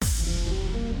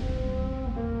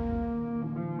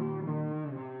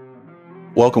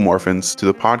Welcome, orphans, to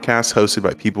the podcast hosted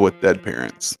by people with dead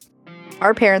parents.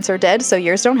 Our parents are dead, so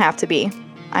yours don't have to be.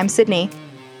 I'm Sydney.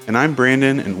 And I'm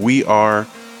Brandon, and we are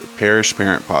the Parish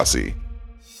Parent Posse.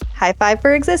 High five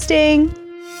for existing.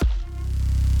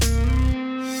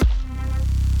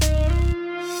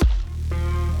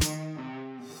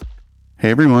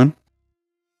 Hey, everyone.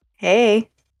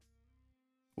 Hey.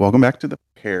 Welcome back to the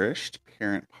Parish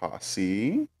Parent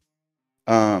Posse.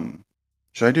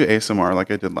 Should I do ASMR like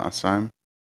I did last time?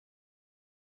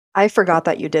 I forgot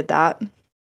that you did that.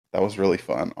 That was really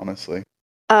fun, honestly.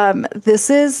 This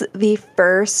is the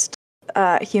first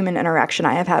human interaction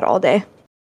I have had all day.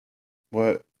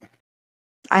 What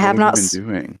have you been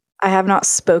doing? I have not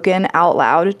spoken out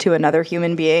loud to another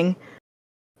human being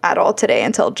at all today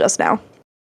until just now.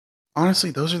 Honestly,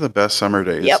 those are the best summer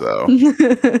days, though.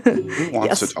 Who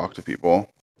wants to talk to people?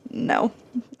 No,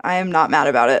 I am not mad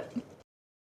about it.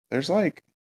 There's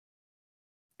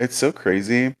it's so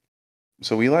crazy.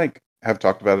 So we have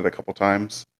talked about it a couple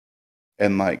times,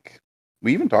 and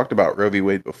we even talked about Roe v.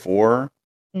 Wade before.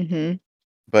 Mm-hmm.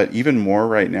 But even more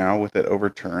right now with it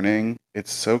overturning,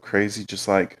 it's so crazy. Just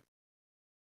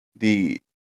the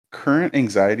current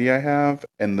anxiety I have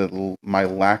and my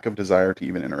lack of desire to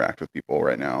even interact with people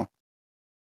right now.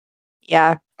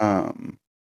 Yeah.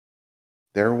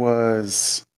 There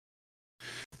was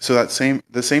the same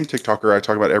TikToker I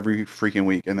talk about every freaking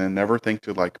week, and then never think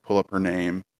to pull up her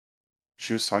name.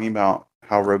 She was talking about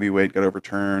how Roe v. Wade got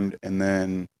overturned, and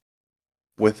then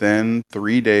within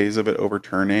 3 days of it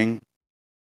overturning,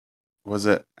 was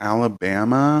it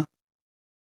Alabama?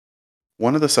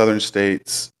 One of the southern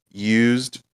states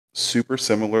used super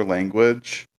similar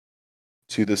language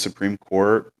to the Supreme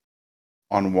Court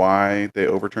on why they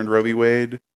overturned Roe v.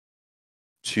 Wade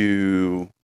to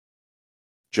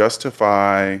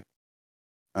justify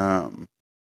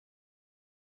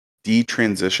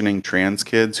detransitioning trans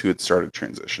kids who had started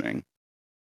transitioning.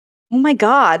 Oh my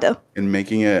God. And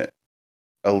making it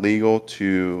illegal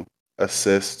to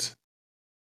assist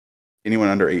anyone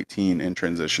under 18 in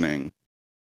transitioning,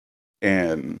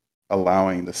 and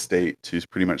allowing the state to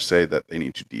pretty much say that they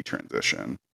need to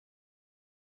detransition.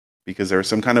 Because there was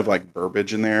some kind of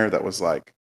verbiage in there that was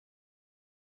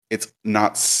it's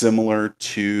not similar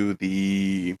to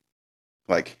the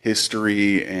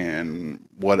history and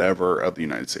whatever of the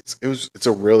United States. It's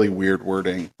a really weird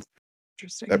wording.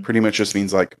 Interesting. That pretty much just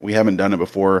means we haven't done it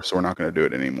before, so we're not going to do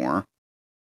it anymore.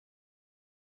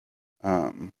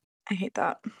 I hate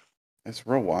that. It's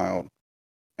real wild.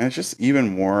 And it's just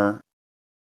even more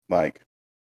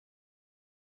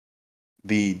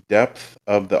the depth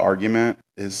of the argument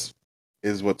is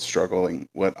what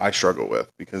I struggle with,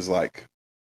 because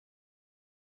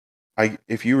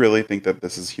if you really think that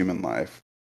this is human life,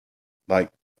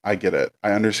 I get it.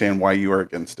 I understand why you are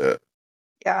against it.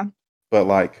 Yeah. But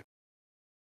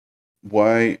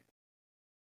why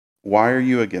are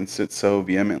you against it so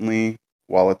vehemently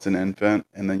while it's an infant,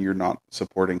 and then you're not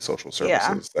supporting social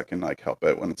services that can help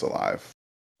it when it's alive?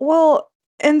 Well,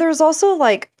 and there's also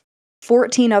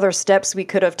 14 other steps we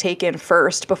could have taken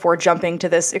first before jumping to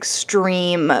this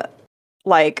extreme,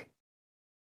 why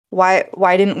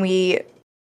didn't we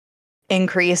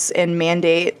increase and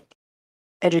mandate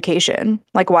education?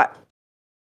 What?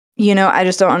 I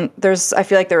just don't, I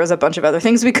feel like there was a bunch of other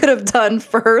things we could have done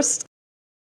first.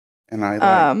 And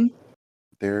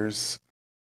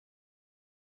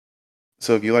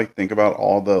so if you think about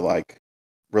all the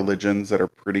religions that are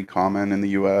pretty common in the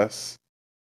US,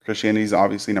 Christianity is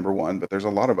obviously number one, but there's a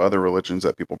lot of other religions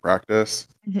that people practice.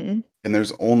 Mm-hmm. And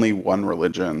there's only one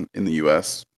religion in the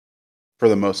US, for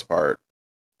the most part,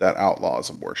 that outlaws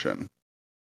abortion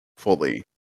fully,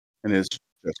 and is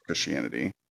just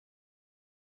Christianity.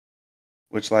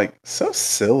 Which, so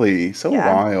silly, so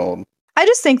wild. I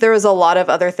just think there was a lot of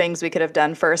other things we could have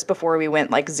done first before we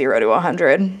went 0 to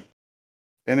 100.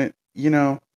 And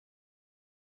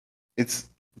it's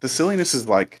the silliness is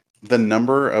the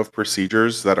number of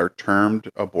procedures that are termed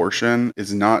abortion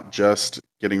is not just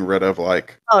getting rid of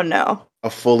oh no, a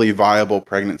fully viable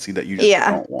pregnancy that you just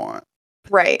don't want.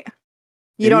 Right.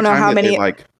 You don't know how many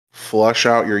they, flush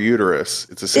out your uterus.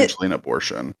 It's essentially an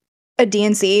abortion. A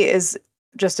D&C is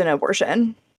just an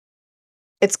abortion.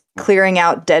 It's clearing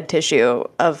out dead tissue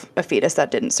of a fetus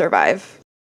that didn't survive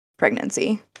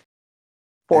pregnancy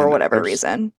for whatever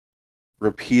reason.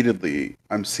 Repeatedly,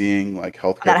 I'm seeing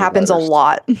healthcare. That happens a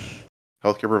lot.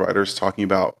 Healthcare providers talking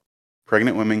about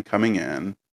pregnant women coming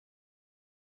in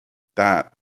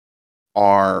that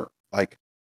are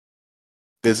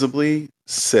visibly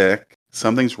sick.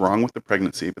 Something's wrong with the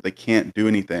pregnancy, but they can't do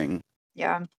anything.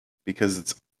 Yeah. Because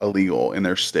it's illegal in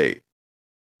their state.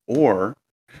 Or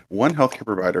one healthcare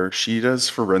provider, she does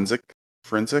forensic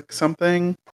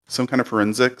something, some kind of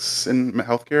forensics in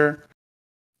healthcare,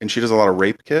 and she does a lot of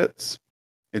rape kits.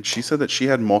 And she said that she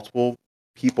had multiple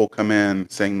people come in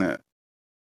saying that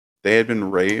they had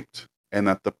been raped and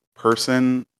that the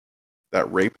person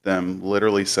that raped them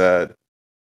literally said,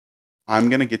 I'm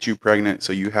going to get you pregnant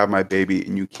so you have my baby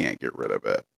and you can't get rid of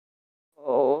it.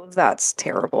 Oh, that's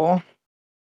terrible.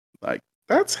 Like,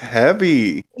 that's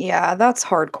heavy. Yeah, that's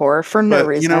hardcore for no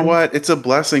But you know reason. what? It's a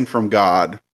blessing from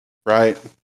God, right?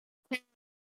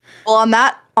 Well, on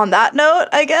that note,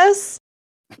 I guess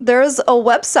there's a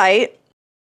website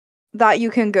that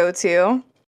you can go to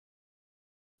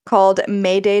called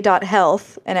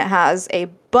mayday.health, and it has a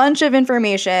bunch of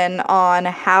information on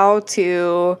how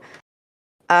to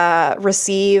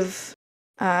receive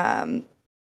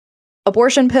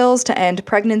abortion pills to end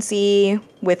pregnancy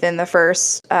within the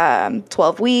first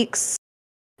 12 weeks.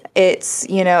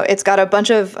 It's got a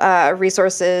bunch of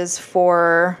resources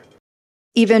for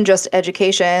even just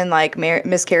education, like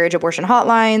miscarriage abortion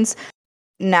hotlines,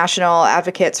 national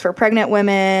advocates for pregnant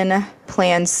women,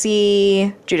 Plan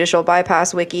C, judicial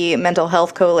bypass wiki, mental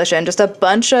health coalition, just a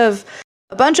bunch of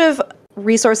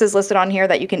resources listed on here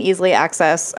that you can easily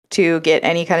access to get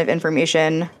any kind of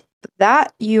information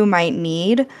that you might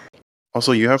need.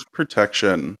 Also, you have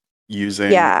protection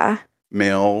using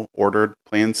mail ordered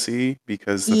Plan C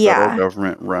because the federal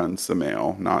government runs the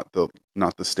mail, not the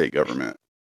state government.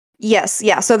 Yes,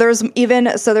 yeah. So there's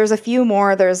a few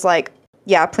more. There's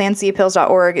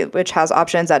plancpills.org, which has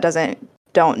options that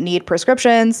don't need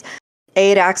prescriptions.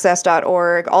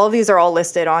 aidaccess.org. All of these are all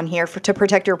listed on here to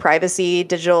protect your privacy,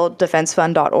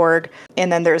 digitaldefensefund.org.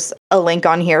 And then there's a link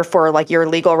on here for like your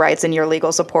legal rights and your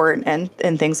legal support and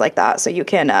things like that. So you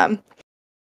can,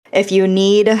 if you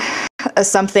need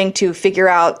something to figure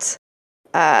out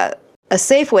a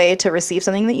safe way to receive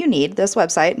something that you need, this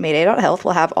website, mayday.health,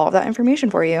 will have all of that information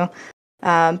for you.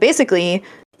 Basically,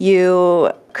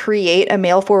 you create a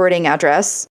mail forwarding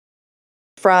address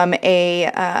from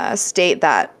a state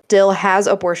that still has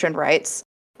abortion rights.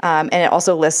 And it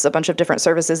also lists a bunch of different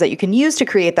services that you can use to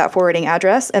create that forwarding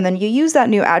address. And then you use that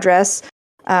new address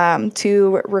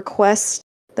to request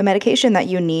the medication that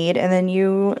you need. And then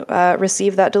you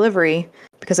receive that delivery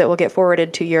because it will get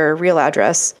forwarded to your real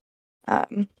address.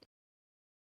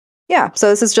 So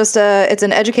this is just it's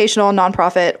an educational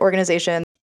nonprofit organization.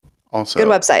 Also, good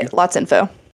website, lots of info.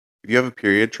 If you have a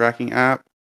period tracking app,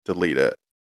 delete it.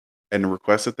 And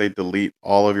request that they delete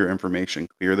all of your information,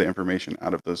 clear the information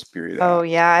out of those period apps. Oh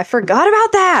yeah, I forgot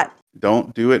about that.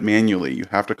 Don't do it manually. You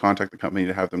have to contact the company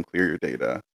to have them clear your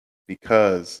data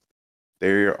because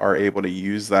they are able to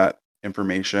use that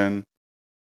information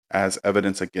as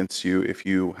evidence against you if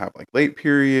you have like late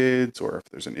periods or if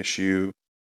there's an issue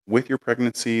with your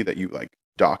pregnancy that you like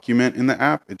document in the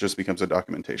app. It just becomes a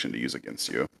documentation to use against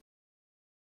you.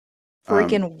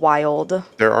 Freaking wild.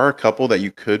 There are a couple that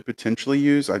you could potentially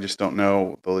use. I just don't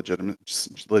know the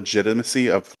legitimacy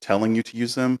of telling you to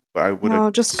use them. But I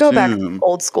would just go back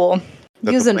old school.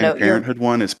 Use the Planned Parenthood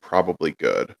one is probably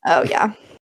good. Oh yeah,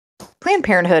 Planned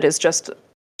Parenthood is just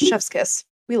chef's kiss.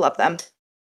 We love them.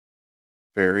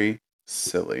 Very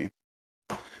silly.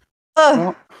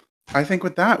 Well, I think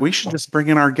with that, we should just bring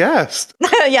in our guest.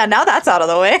 Yeah, now that's out of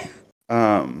the way.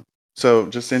 So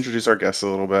just to introduce our guest a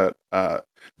little bit,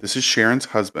 this is Sharon's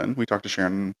husband. We talked to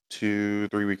Sharon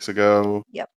 2-3 weeks ago.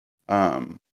 Yep.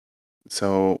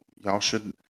 So y'all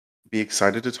should be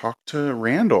excited to talk to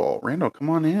Randall. Randall, come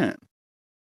on in.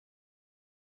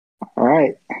 All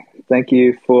right. Thank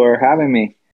you for having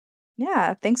me.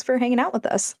 Yeah, thanks for hanging out with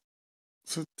us.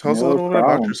 So tell us a little bit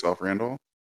about yourself, Randall.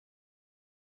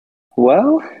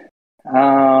 Well,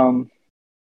 I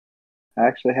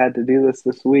actually had to do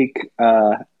this week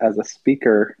as a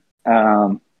speaker,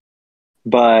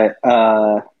 but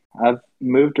I've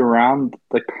moved around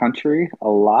the country a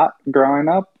lot growing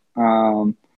up.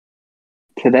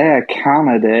 Today I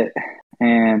counted it,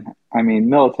 and I mean,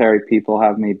 military people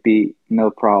have me beat, no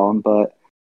problem, but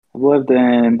I've lived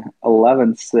in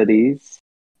 11 cities.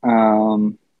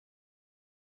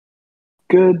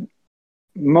 Good,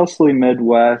 mostly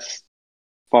Midwest.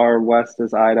 Far west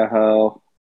is Idaho.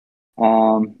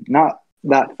 Not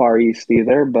that far east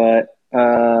either, but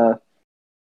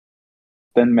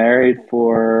been married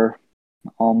for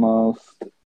almost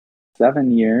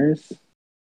 7 years.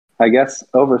 I guess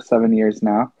over 7 years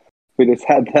now. We just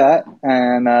had that,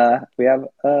 and we have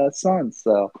a son,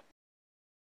 so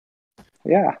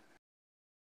yeah.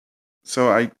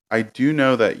 So I do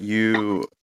know that you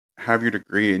have your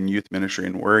degree in youth ministry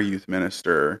and were a youth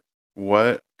minister.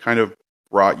 What kind of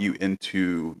brought you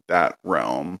into that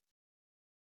realm?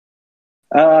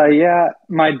 Yeah,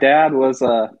 my dad was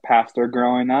a pastor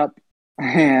growing up,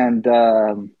 and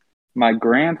my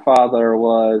grandfather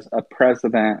was a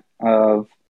president of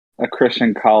a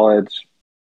Christian college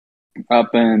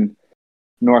up in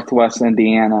Northwest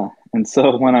Indiana. And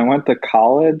so when I went to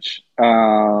college,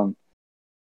 I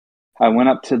went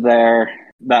up to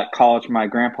that college my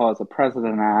grandpa was a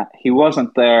president at. He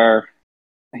wasn't there.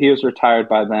 He was retired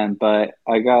by then, but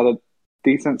I got a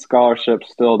decent scholarship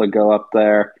still to go up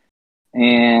there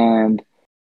and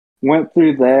went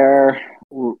through there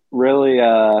really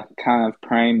kind of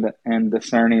praying and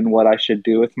discerning what I should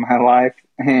do with my life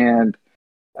and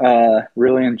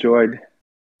really enjoyed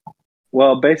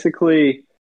basically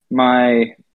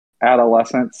my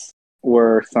adolescence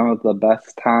were some of the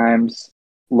best times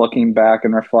looking back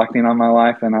and reflecting on my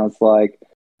life. And I was like,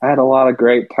 I had a lot of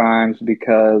great times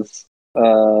because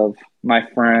of my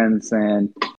friends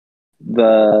and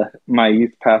my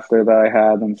youth pastor that I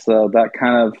had. And so that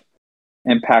kind of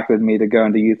impacted me to go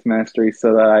into youth ministry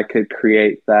so that I could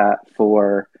create that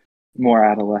for more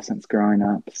adolescents growing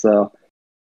up. So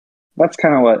that's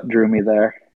kind of what drew me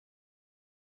there.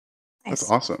 That's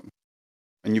Nice. awesome.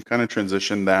 And you've kind of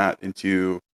transitioned that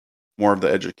into more of the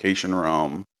education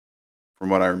realm, from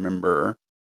what I remember.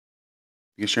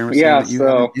 Because Sharon was saying Yeah, that you had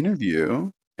an so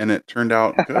interview and it turned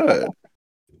out good.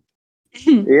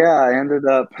 yeah, I ended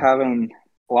up having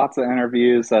lots of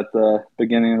interviews at the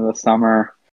beginning of the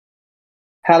summer.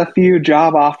 Had a few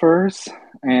job offers,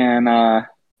 and the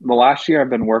last year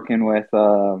I've been working with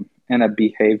in a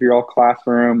behavioral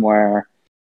classroom where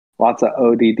lots of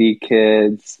ODD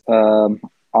kids,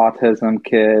 autism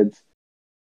kids,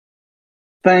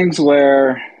 things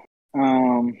where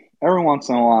every once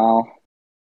in a while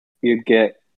you'd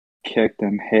get kicked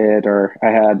and hit, or I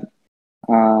had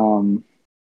um,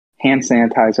 hand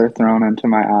sanitizer thrown into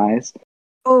my eyes.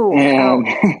 Oh, And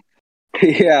ouch.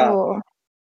 yeah. Oh.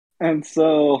 And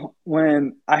so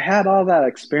when I had all that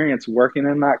experience working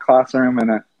in that classroom,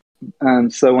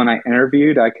 and so when I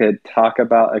interviewed, I could talk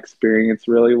about experience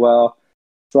really well.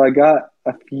 So I got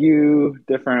a few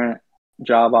different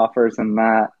job offers in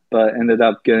that, but ended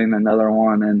up getting another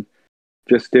one and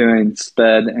just doing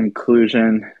SPED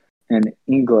inclusion in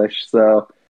English. So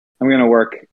I'm going to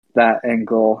work that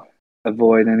angle,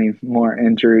 avoid any more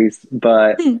injuries.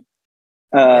 But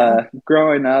Yeah.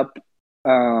 growing up,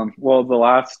 the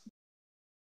last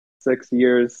 6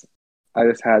 years, I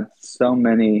just had so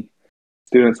many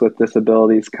students with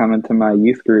disabilities come into my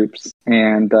youth groups.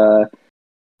 And I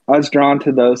was drawn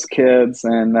to those kids,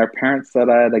 and their parents said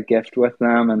I had a gift with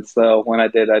them. And so when I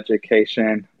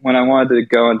wanted to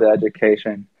go into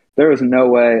education, there was no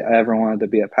way I ever wanted to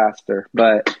be a pastor.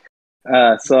 But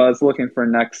so I was looking for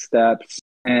next steps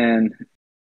and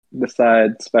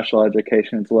decided special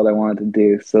education is what I wanted to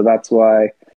do. So that's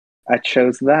why I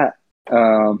chose that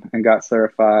and got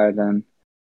certified. And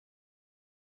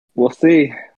we'll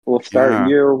see. We'll start Yeah.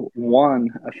 year one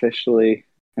officially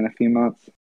in a few months.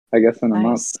 I guess in a month.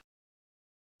 Nice.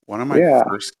 One of my Yeah.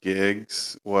 first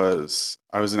gigs was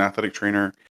I was an athletic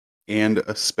trainer and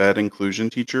a SPED inclusion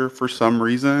teacher for some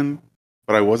reason,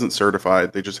 but I wasn't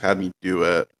certified. They just had me do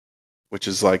it, which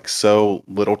is like so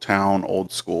little town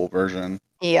old school version.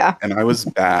 Yeah. And I was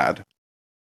bad.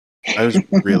 I was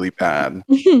really bad.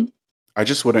 I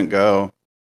just wouldn't go.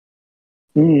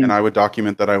 And Mm. I would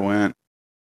document that I went.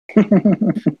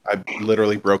 I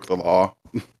literally broke the law.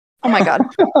 Oh my God.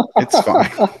 It's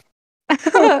fine.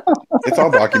 It's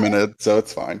all documented, so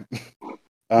it's fine.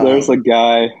 There's a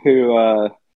guy who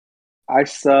I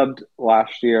subbed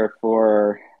last year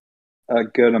for a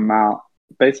good amount,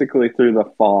 basically through the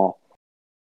fall.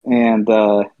 And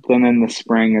then in the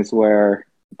spring is where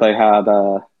they had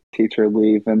a teacher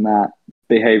leave in that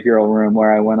behavioral room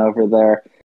where I went over there.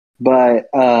 But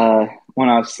when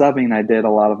I was subbing, I did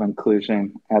a lot of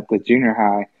inclusion at the junior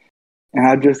high. And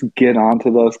I'd just get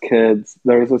onto those kids.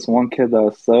 There was this one kid that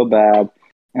was so bad,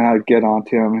 and I'd get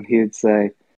onto him, and he'd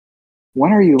say,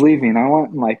 "When are you leaving? I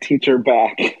want my teacher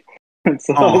back." And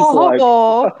so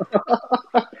Oh.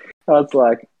 I was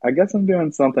like, I guess I'm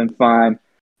doing something fine.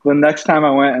 The next time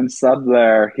I went and subbed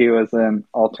there, he was in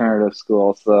alternative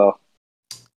school, so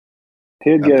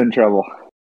he'd get in trouble.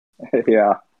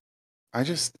 Yeah,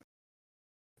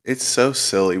 It's so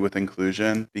silly with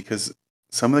inclusion because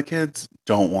some of the kids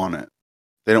don't want it.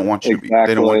 They don't want you to be,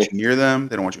 they don't want exactly. you near them.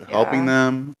 They don't want you helping Yeah.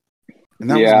 them. And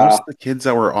that was Yeah. most of the kids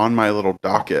that were on my little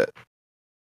docket.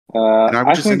 And I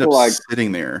would I just end think up like,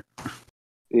 sitting there.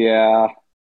 yeah,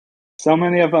 so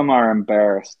many of them are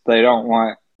embarrassed. They don't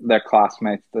want their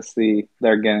classmates to see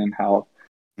they're getting help.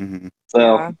 Hmm.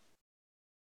 So Yeah.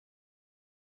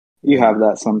 you And have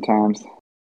that sometimes.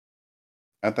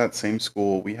 at that same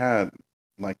school, we had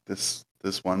like this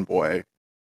one boy.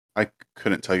 I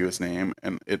couldn't tell you his name,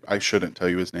 and I shouldn't tell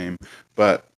you his name,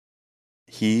 but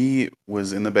he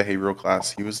was in the behavioral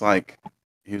class. He was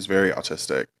very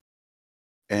autistic,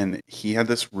 and he had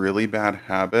this really bad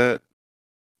habit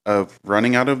of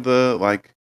running out of the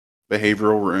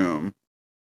behavioral room,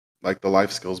 like the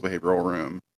life skills behavioral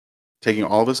room, taking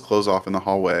all of his clothes off in the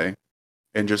hallway,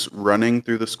 and just running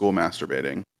through the school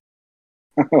masturbating.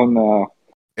 Oh no.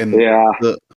 And Yeah.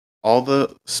 all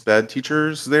the sped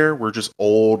teachers there were just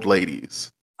old ladies.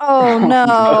 Oh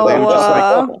They would just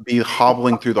no. be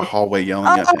hobbling through the hallway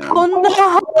yelling at him. Oh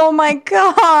no. Oh my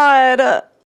god.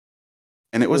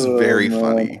 And it was Oh, very man.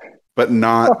 funny, but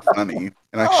not funny.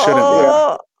 And I shouldn't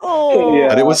laugh. Oh.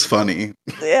 But it was funny.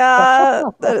 Yeah,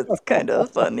 that is kind of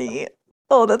funny.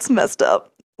 Oh, that's messed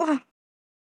up. I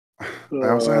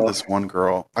also had this one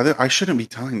girl. I shouldn't be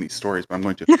telling these stories, but I'm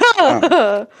going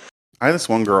to. I had this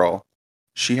one girl.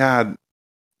 She had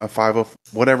a 50,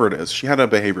 whatever it is. She had a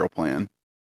behavioral plan.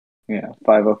 Yeah,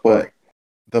 504. But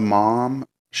the mom,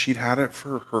 she'd had it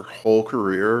for her whole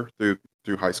career through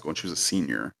high school, and she was a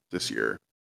senior this year.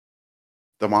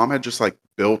 The mom had just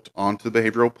built onto the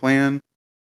behavioral plan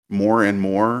more and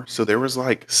more. So there was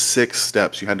 6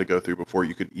 steps you had to go through before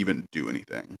you could even do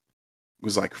anything. It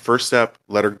was first step,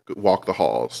 let her walk the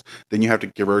halls. Then you have to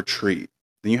give her a treat.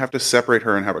 Then you have to separate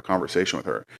her and have a conversation with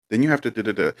her. Then you have to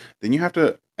Then you have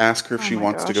to ask her if Oh she my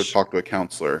wants to go gosh. talk to a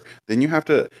counselor. Then you have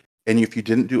to, and if you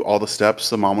didn't do all the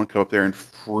steps, the mom would come up there and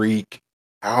freak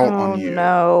out Oh on you.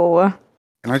 no.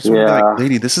 And I just want to be Yeah. like,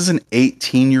 lady, this is an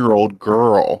 18-year-old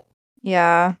girl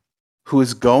Yeah. who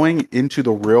is going into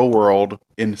the real world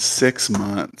in 6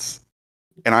 months.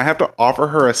 And I have to offer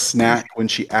her a snack when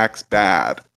she acts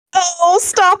bad. Oh,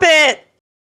 stop it.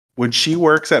 When she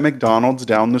works at McDonald's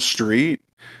down the street,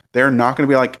 they're not going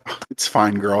to be like, "Oh, it's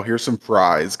fine, girl. Here's some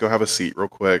fries. Go have a seat real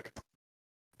quick."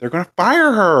 They're going to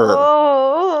fire her.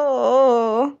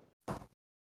 Oh.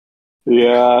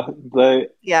 Yeah,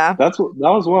 Yeah. that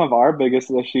was one of our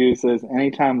biggest issues is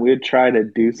anytime we'd try to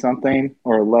do something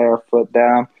or lay our foot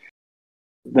down,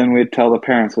 then we'd tell the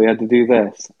parents we had to do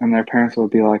this. And their parents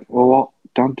would be like, well,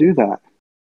 don't do that.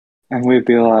 And we'd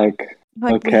be like,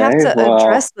 Like we have okay, to well,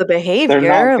 address the behavior.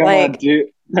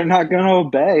 they're not gonna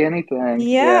obey anything.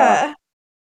 Yeah.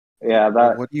 Yeah, Well,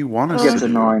 that what do you want us gets to do?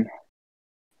 annoying.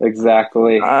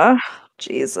 Exactly.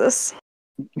 Jesus.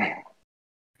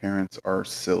 Parents are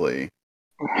silly.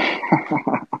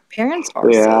 Parents are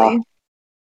Yeah.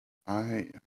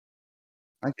 silly.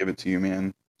 I give it to you,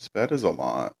 man. SPED is a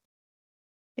lot.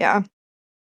 Yeah.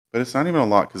 But it's not even a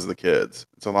lot because of the kids.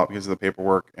 It's a lot because of the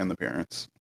paperwork and the parents.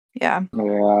 Yeah.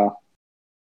 Yeah.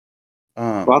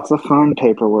 Lots of fun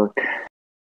paperwork.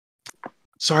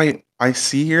 So I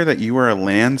see here that you are a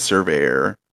land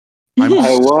surveyor. I'm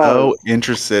I so was.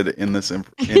 interested in this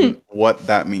in what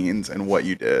that means and what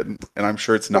you did, and I'm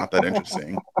sure it's not that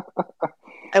interesting.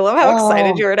 I love how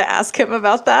excited you were to ask him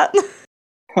about that.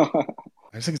 I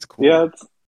just think it's cool. Yeah,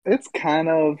 it's kind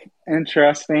of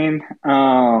interesting.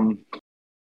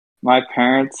 My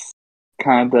parents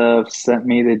kind of sent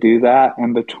me to do that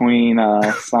in between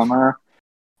summer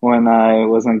when I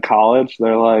was in college.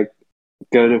 They're like,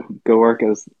 go work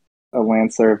as a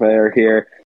land surveyor here.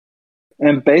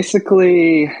 And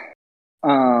basically,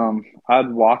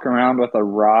 I'd walk around with a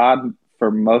rod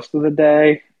for most of the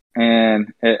day,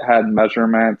 and it had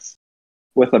measurements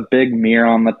with a big mirror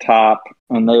on the top,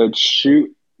 and they would shoot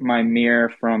my mirror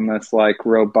from this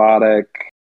robotic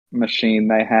machine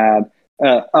they had,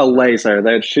 a laser.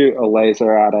 They'd shoot a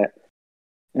laser at it,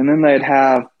 and then they'd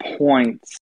have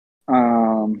points,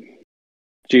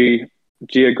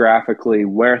 geographically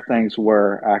where things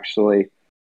were actually.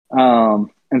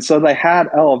 And so they had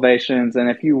elevations, and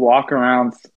if you walk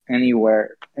around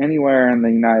anywhere in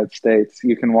the United States,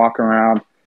 you can walk around,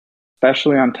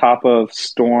 especially on top of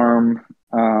storm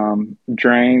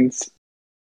drains.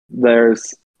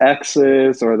 There's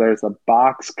X's or there's a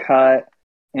box cut,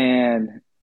 and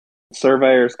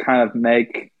surveyors kind of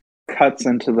make cuts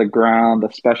into the ground,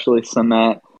 especially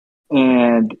cement.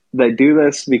 And they do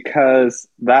this because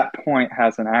that point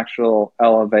has an actual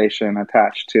elevation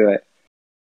attached to it.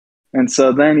 And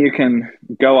so then you can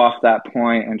go off that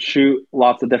point and shoot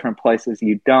lots of different places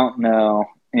you don't know,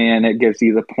 and it gives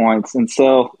you the points. And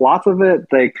so lots of it,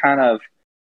 they kind of,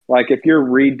 if you're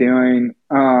redoing,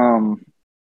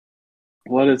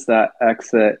 what is that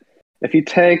exit? If you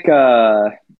take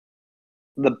the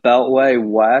Beltway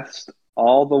west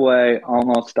all the way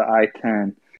almost to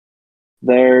I-10,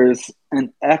 there's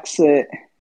an exit,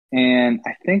 and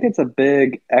I think it's a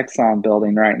big Exxon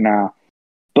building right now.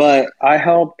 But I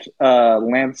helped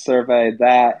land survey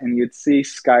that, and you'd see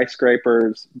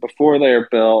skyscrapers before they were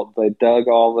built. They dug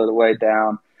all the way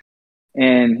down,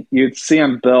 and you'd see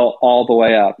them built all the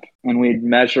way up. And we'd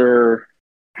measure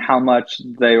how much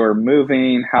they were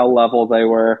moving, how level they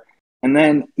were. And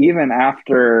then even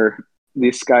after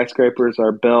these skyscrapers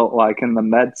are built, like in the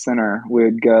Med Center,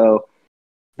 we'd go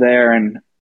there and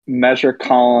measure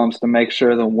columns to make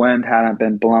sure the wind hadn't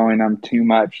been blowing them too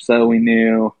much, so we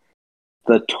knew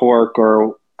the torque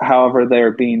or however they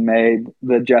were being made,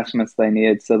 the adjustments they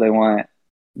needed so they weren't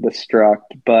destruct.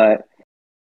 But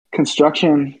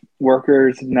construction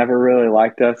workers never really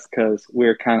liked us because we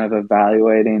were kind of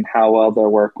evaluating how well their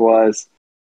work was.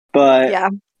 But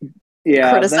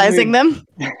yeah, criticizing them.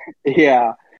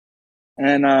 Yeah.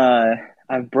 And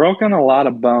I've broken a lot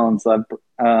of bones. I've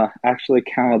actually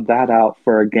counted that out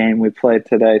for a game we played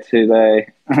today.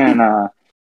 And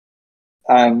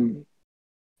I'm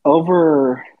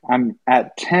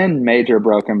at 10 major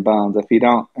broken bones if you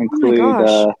don't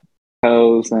include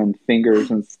toes and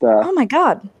fingers and stuff. Oh my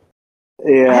God.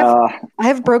 Yeah. I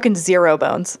have broken 0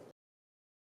 bones.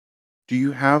 Do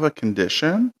you have a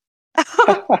condition?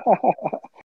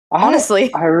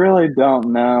 Honestly. I really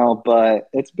don't know, but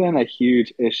it's been a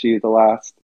huge issue the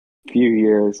last few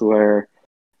years where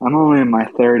I'm only in my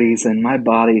 30s and my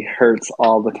body hurts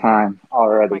all the time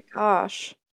already. Oh my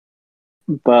gosh.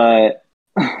 But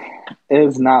it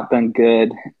has not been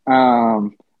good.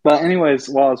 But anyways,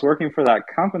 while I was working for that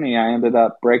company, I ended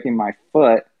up breaking my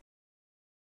foot.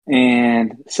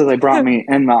 And so they brought me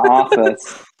in the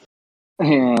office,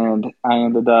 and I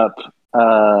ended up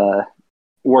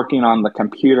working on the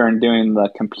computer and doing the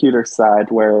computer side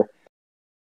where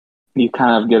you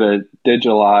kind of get to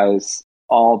digitalize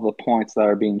all the points that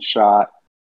are being shot.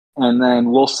 And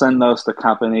then we'll send those to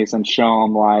companies and show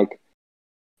them, like,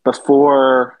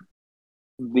 before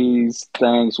these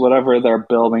things, whatever they're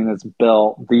building is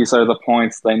built, these are the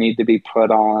points they need to be put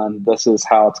on. This is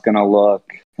how it's going to look.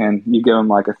 And you give them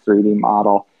like a 3D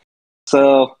model.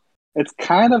 So it's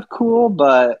kind of cool,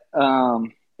 but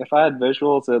if I had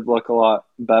visuals, it'd look a lot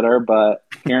better. But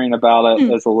hearing about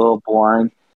it is a little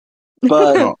boring.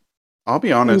 But No, I'll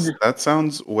be honest, that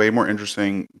sounds way more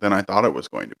interesting than I thought it was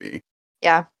going to be.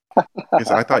 Yeah. Because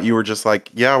I thought you were just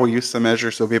like, yeah, we used to measure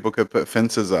so people could put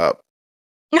fences up.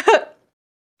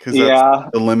 Because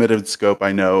that's the limited scope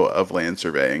I know of land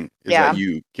surveying is that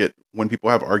you get when people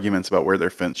have arguments about where their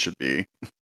fence should be.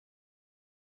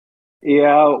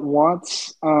 Yeah,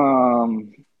 once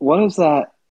what is that?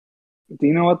 Do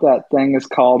you know what that thing is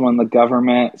called when the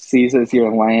government seizes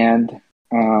your land?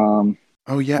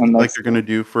 Oh yeah, like they're gonna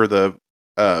do for the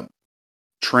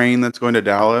train that's going to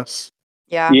Dallas.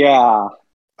 Yeah. Yeah.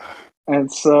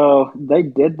 And so they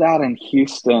did that in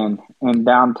Houston in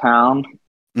downtown.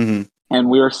 Mm-hmm. And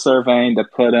we were surveying to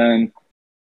put in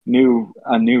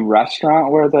a new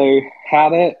restaurant where they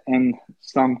had it in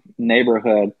some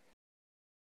neighborhood.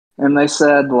 And they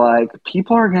said, like,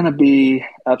 people are going to be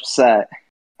upset.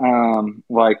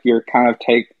 Like, you're kind of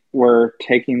we're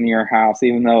taking your house,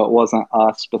 even though it wasn't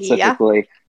us specifically.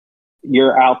 Yeah.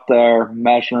 You're out there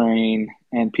measuring,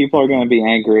 and people are going to be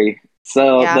angry.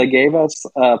 So they gave us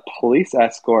a police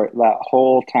escort that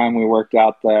whole time we worked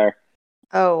out there.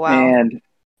 Oh, wow. And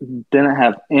didn't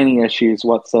have any issues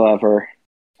whatsoever.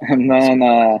 And then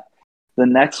the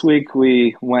next week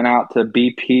we went out to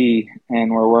BP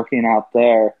and we're working out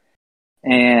there.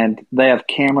 And they have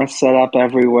cameras set up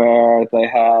everywhere. They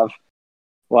have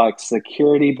like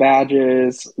security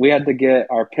badges. We had to get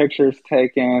our pictures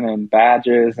taken and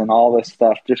badges and all this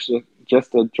stuff just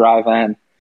to drive in.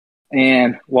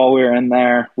 And while we were in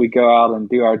there, we go out and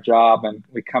do our job, and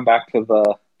we come back to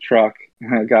the truck,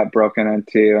 and it got broken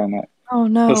into, and it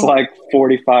was like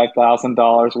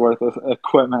 $45,000 worth of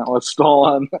equipment was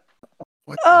stolen.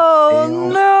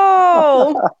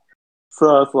 No!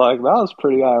 So it's like, that was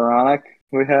pretty ironic.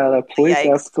 We had a police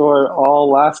escort all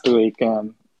last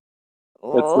weekend.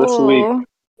 It's this week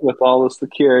with all the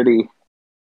security.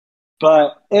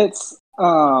 But it's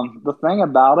the thing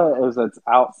about it is it's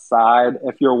outside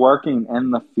if you're working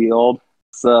in the field.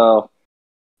 So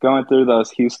going through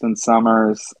those Houston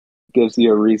summers gives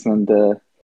you a reason to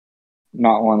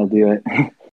not want to do it.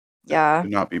 Yeah.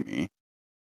 Would not be me.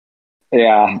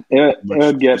 Yeah, it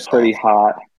would get pretty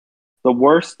hot. The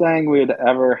worst thing we'd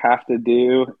ever have to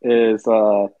do is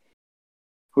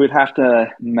we'd have to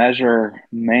measure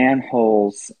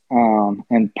manholes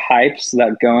and pipes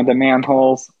that go into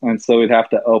manholes. And so we'd have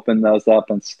to open those up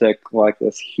and stick like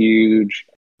this huge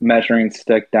measuring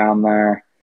stick down there.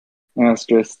 And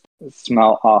it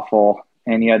smelled awful.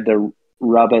 And you had to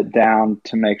rub it down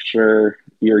to make sure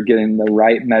you're getting the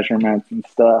right measurements and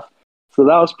stuff. So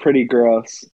that was pretty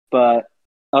gross. But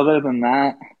other than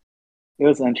that, it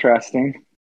was interesting.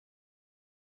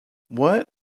 What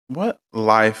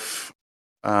life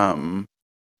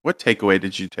what takeaway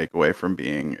did you take away from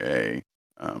being a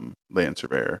land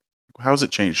surveyor? How has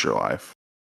it changed your life?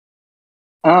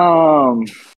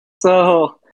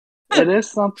 So it is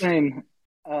something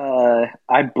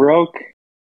I broke.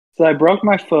 So I broke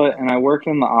my foot and I worked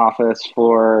in the office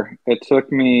for, it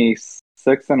took me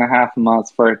 6.5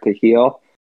 months for it to heal.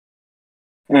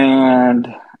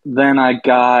 And then I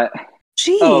got,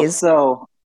 Jeez. so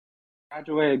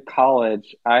graduated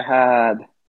college. I had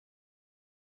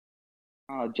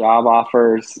job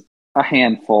offers, a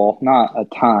handful, not a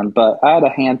ton, but I had a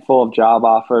handful of job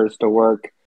offers to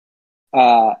work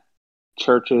at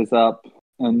churches up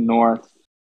in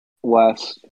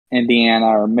northwest Indiana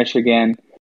or Michigan,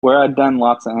 where I'd done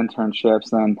lots of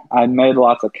internships and I'd made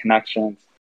lots of connections.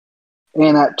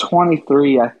 And at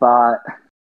 23, I thought,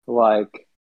 like,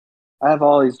 I have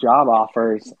all these job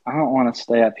offers. I don't want to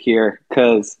stay up here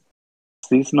because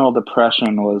seasonal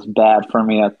depression was bad for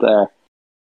me up there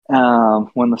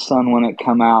when the sun wouldn't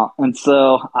come out. And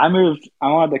so I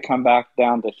wanted to come back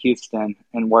down to Houston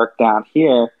and work down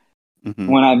here. Mm-hmm.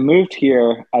 When I moved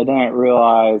here, I didn't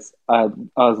realize I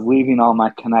was leaving all my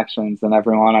connections and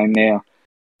everyone I knew.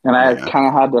 And I kind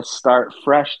of had to start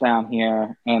fresh down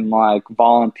here and like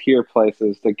volunteer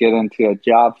places to get into a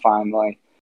job finally.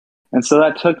 And so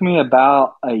that took me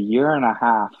about a year and a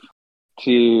half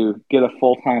to get a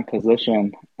full-time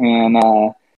position. And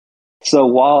so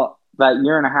while that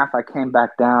year and a half I came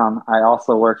back down, I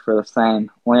also worked for the same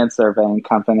land surveying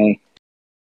company.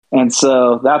 And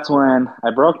so that's when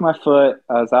I broke my foot.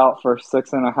 I was out for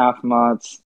 6.5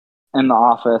 months in the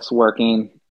office working.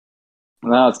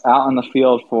 And then I was out in the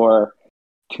field for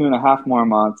 2.5 more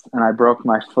months, and I broke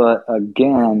my foot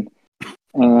again.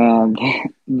 And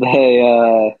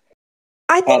they,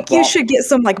 I think you should get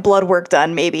some like blood work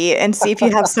done maybe and see if you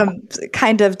have some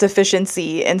kind of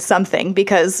deficiency in something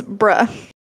because, bruh,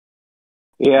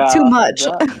 yeah, too much.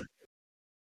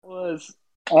 Was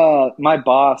my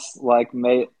boss like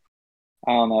made,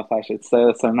 I don't know if I should say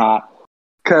this or not,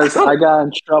 because I got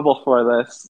in trouble for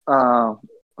this,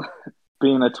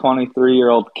 being a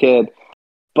 23-year-old kid.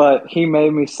 But he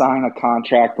made me sign a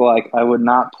contract like I would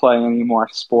not play any more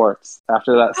sports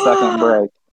after that second break.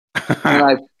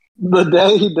 And the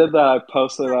day he did that, I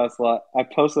posted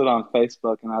on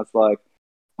Facebook, and I was like,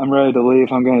 I'm ready to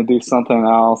leave. I'm going to do something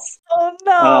else. Oh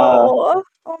no!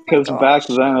 Because back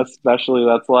then, especially,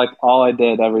 that's like all I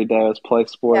did every day was play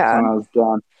sports when I was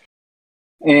done.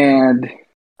 And,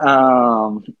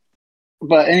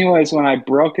 but anyways, when I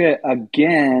broke it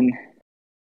again,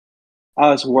 I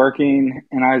was working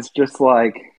and I was just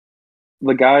like,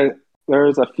 there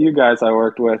was a few guys I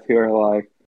worked with who are like,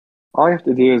 all you have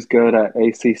to do is go to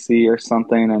ACC or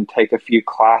something and take a few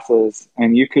classes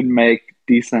and you could make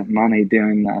decent money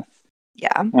doing this.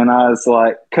 Yeah. And I was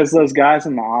like, because those guys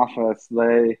in the office,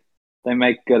 they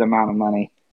make good amount of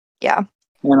money. Yeah.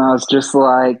 And I was just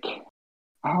like,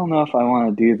 I don't know if I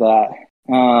want to do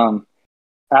that.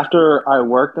 After I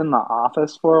worked in the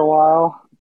office for a while,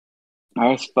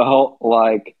 I just felt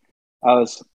like I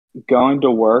was going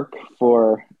to work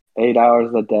for 8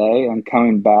 hours a day and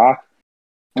coming back.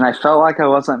 And I felt like I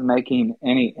wasn't making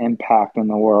any impact in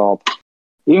the world.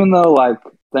 Even though like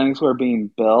things were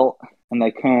being built and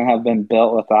they couldn't have been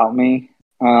built without me,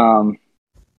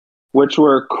 which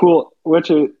were cool,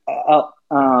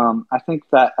 I think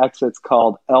that exit's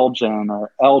called Elgin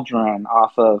or Eldrin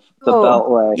off of the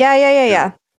Beltway.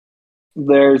 Yeah.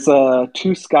 There's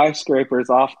 2 skyscrapers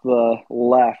off the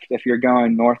left if you're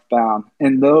going northbound.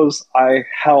 And those, I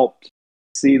helped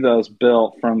see those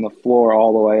built from the floor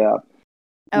all the way up.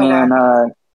 Oh, and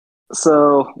wow.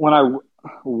 So when I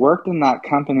worked in that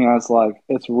company, I was like,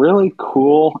 it's really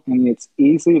cool and it's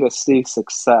easy to see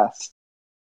success.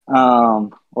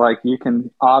 Like you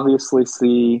can obviously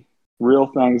see real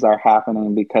things are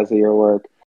happening because of your work.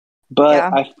 But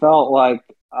I felt like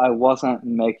I wasn't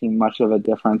making much of a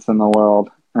difference in the world.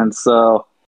 And so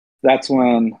that's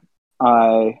when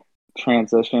I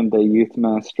transitioned to youth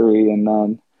ministry and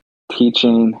then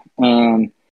teaching.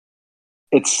 And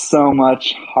it's so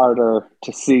much harder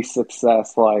to see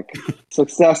success. Like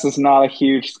success is not a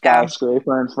huge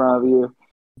skyscraper in front of you,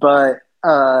 but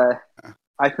I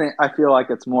feel like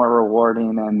it's more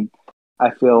rewarding, and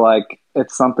I feel like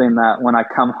it's something that when I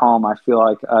come home, I feel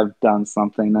like I've done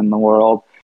something in the world,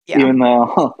 even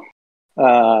though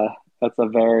that's a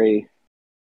very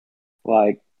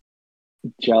like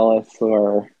jealous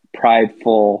or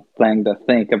prideful thing to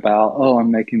think about. Oh,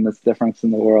 I'm making this difference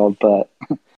in the world, but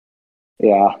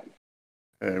yeah.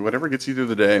 Hey, whatever gets you through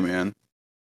the day, man.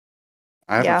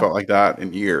 I haven't Yeah. felt like that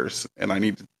in years, and I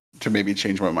need to maybe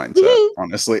change my mindset,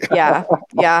 honestly. Yeah.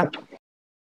 Yeah.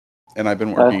 And I've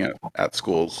been working at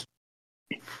schools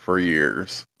for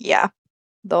years. Yeah.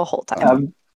 The whole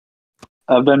time.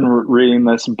 I've been reading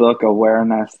this book,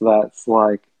 Awareness, that's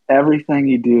like everything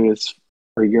you do is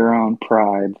for your own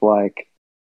pride. Like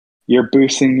you're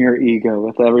boosting your ego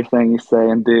with everything you say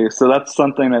and do. So that's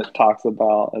something that talks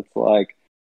about. It's like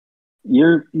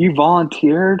you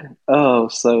volunteered,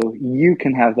 so you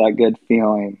can have that good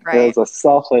feeling. It Right. was a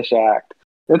selfish act.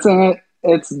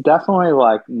 It's definitely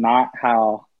like not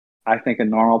how I think a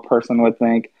normal person would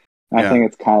think. And Yeah. I think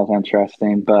it's kind of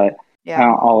interesting, but I Yeah.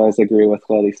 don't always agree with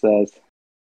what he says.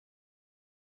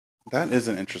 That is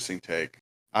an interesting take.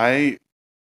 I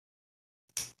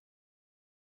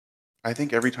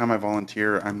think every time I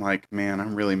volunteer, I'm like, man,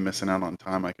 I'm really missing out on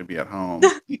time I could be at home.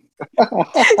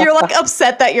 You're like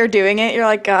upset that you're doing it. You're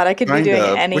like, God, I could be Kind doing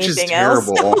of, which is anything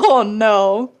else. terrible. Oh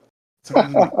no. So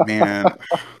I'm like, man,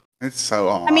 it's so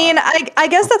hard. I mean, I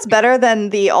guess that's better than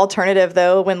the alternative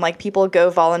though, when like people go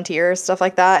volunteer, stuff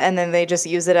like that, and then they just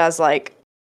use it as like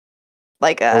or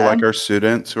like our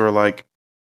students who are like,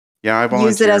 yeah, I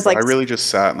volunteered, as, but like, I really just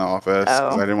sat in the office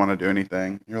because Oh. I didn't want to do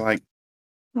anything. You're like,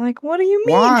 what do you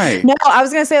mean? why? No, I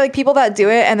was gonna say like people that do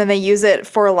it and then they use it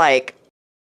for like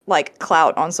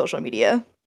clout on social media,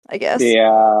 I guess.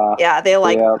 Yeah. Yeah, they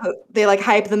like Yeah. they like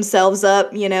hype themselves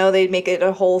up, you know, they make it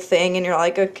a whole thing and you're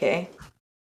like, okay.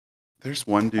 There's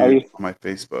one Are you- dude on my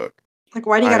Facebook. Like,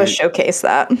 why do you gotta showcase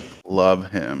that?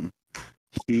 Love him.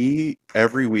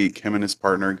 Every week, him and his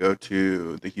partner go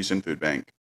to the Houston Food Bank.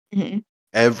 Mm-hmm.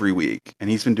 Every week. And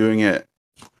he's been doing it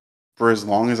for as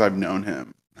long as I've known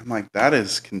him. I'm like, that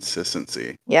is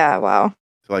consistency Yeah, wow.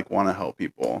 to like want to help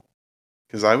people.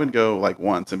 Because I would go like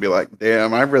once and be like,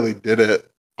 damn, I really did it.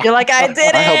 You're like, I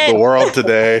did I it. helped the world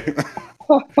today.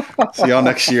 See y'all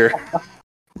next year.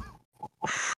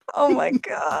 Oh my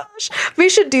gosh. We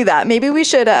should do that. Maybe we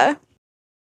should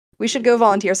go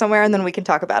volunteer somewhere and then we can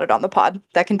talk about it on the pod.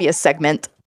 That can be a segment.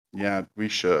 Yeah, we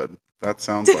should. That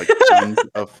sounds like tons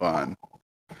of fun.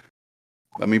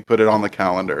 Let me put it on the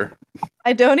calendar.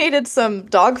 I donated some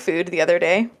dog food the other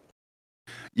day.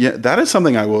 Yeah, that is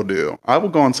something I will do. I will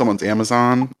go on someone's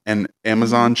Amazon and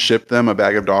Amazon ship them a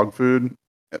bag of dog food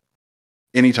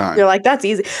anytime. You're like, that's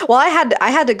easy. Well, I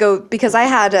had to go because I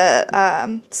had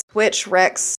to switch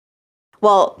Rex.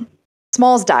 Well,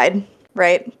 Smalls died,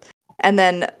 right? And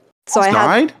then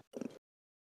Died?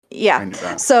 Yeah. I knew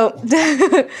that.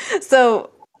 So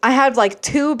I had like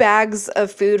 2 bags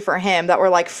of food for him that were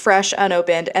like fresh,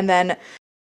 unopened, and then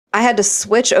I had to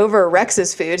switch over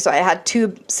Rex's food. So I had 2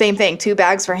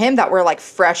 bags for him that were like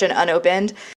fresh and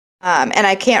unopened. And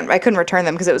I couldn't return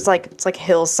them because it's like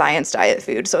Hill's Science Diet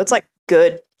food. So it's like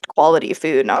good quality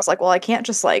food. And I was like, well, I can't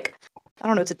just like, I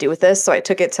don't know what to do with this. So I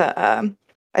took it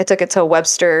to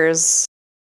Webster's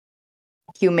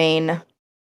Humane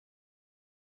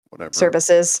Whatever.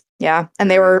 Services. Yeah.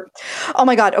 And they were, oh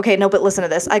my God. Okay. No, but listen to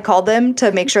this. I called them to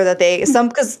make sure that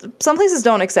because some places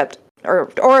don't accept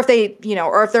or if they,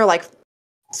 or if they're like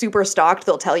super stocked,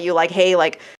 they'll tell you like, hey,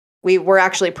 like we're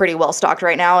actually pretty well stocked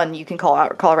right now and you can call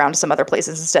around to some other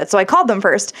places instead. So I called them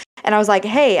first and I was like,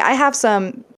 hey, I have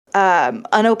some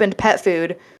unopened pet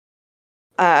food.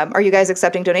 Are you guys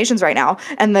accepting donations right now?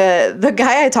 And the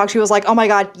guy I talked to was like, oh my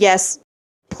God, yes,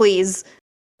 please.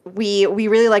 We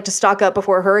really like to stock up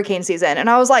before hurricane season.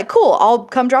 And I was like, cool, I'll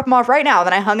come drop them off right now.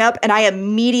 Then I hung up and I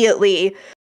immediately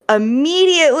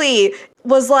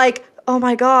was like, oh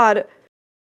my God,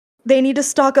 they need to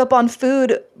stock up on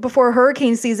food before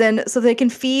hurricane season so they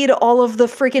can feed all of the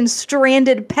freaking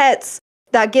stranded pets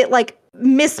that get like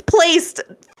misplaced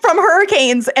from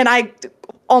hurricanes. And I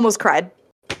almost cried.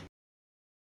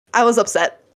 I was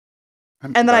upset.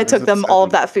 And then I took them all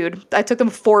of that food. I took them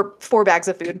four bags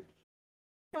of food.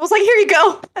 I was like, here you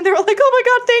go. And they were like, oh my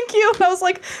God, thank you. And I was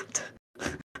like,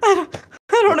 I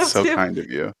don't know what to do. So kind of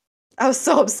you. I was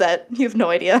so upset. You have no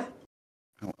idea.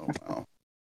 Oh,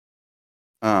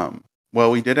 wow.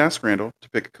 Well, we did ask Randall to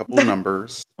pick a couple of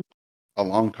numbers a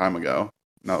long time ago.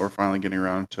 Now that we're finally getting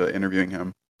around to interviewing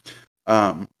him.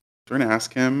 So we're going to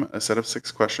ask him a set of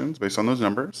 6 questions based on those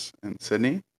numbers. And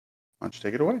Sydney, why don't you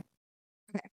take it away?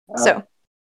 Okay. So,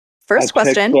 first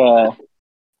question.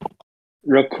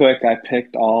 Real quick, I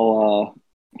picked all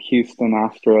Houston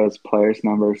Astros players'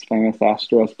 numbers, famous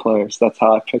Astros players. That's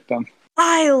how I picked them.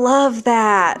 I love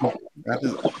that. That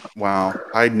is, wow.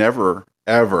 I never,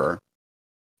 ever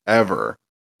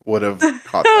would have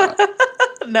caught that.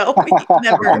 No,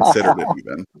 never Considered it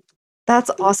even. That's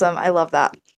awesome. I love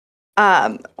that.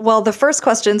 Well, the first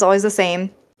question's always the same.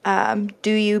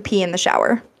 Do you pee in the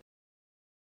shower?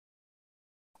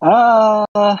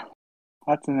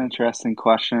 That's an interesting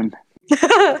question.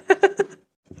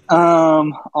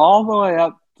 All the way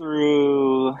up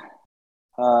through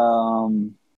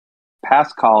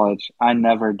past college, I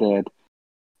never did,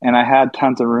 and I had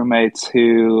tons of roommates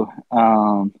who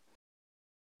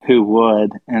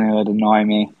would, and it would annoy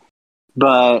me.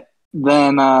 But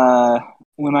then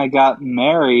when I got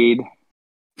married,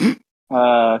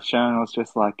 Sharon was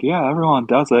just like, "Yeah, everyone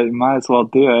does it. You might as well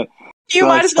do it." You So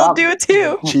might I as well stopped- do it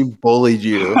too. She bullied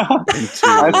you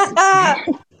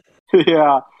into.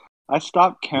 Yeah, I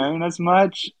stopped caring as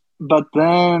much. But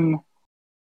then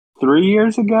 3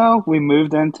 years ago, we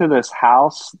moved into this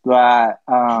house that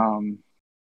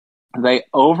they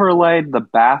overlaid the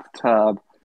bathtub,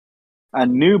 a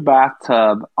new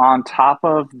bathtub on top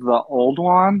of the old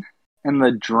one, and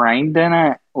the drain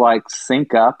didn't like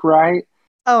sync up right.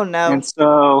 Oh no. And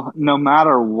so no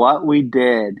matter what we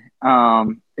did,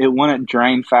 it wouldn't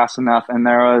drain fast enough, and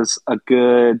there was a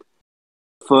good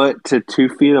foot to 2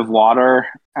 feet of water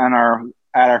at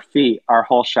our feet our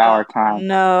whole shower time.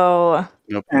 No.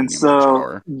 No peeing And in my so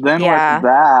shower. then Yeah, with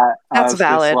that, I that's was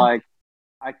valid. just like,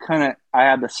 I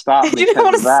had to stop You didn't because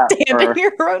want of to that stand in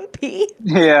your own pee.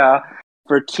 yeah,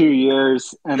 for 2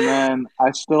 years, and then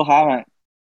I still haven't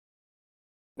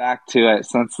back to it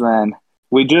since then.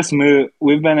 We just moved.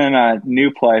 We've been in a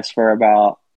new place for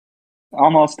about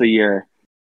almost a year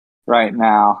right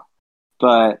now,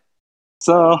 but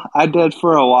so I did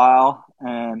for a while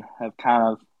and have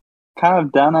kind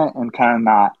of done it and kind of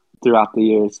not throughout the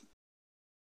years.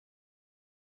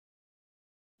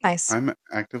 Nice. I'm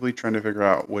actively trying to figure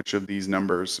out which of these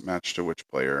numbers match to which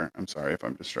player. I'm sorry if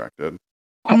I'm distracted.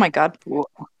 Oh my god. Well,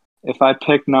 if I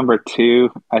pick number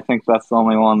 2, I think that's the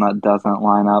only one that doesn't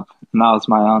line up, and that was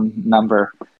my own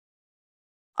number.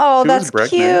 Oh, 2 is that's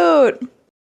Bregman. cute.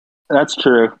 That's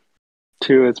true.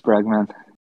 2 is Bregman.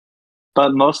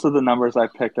 But most of the numbers I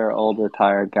picked are old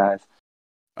retired guys.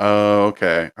 Oh,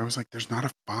 okay. I was like, there's not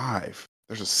a 5.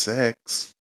 There's a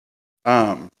 6.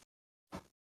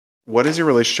 What is your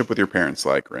relationship with your parents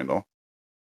like, Randall?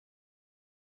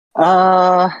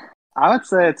 I would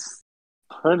say it's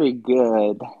pretty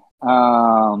good.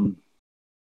 And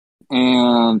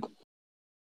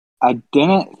I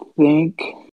didn't think,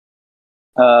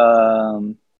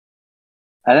 I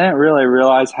didn't really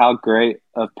realize how great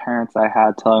of parents I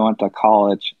had till I went to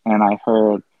college, and I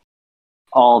heard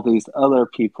all these other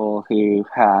people who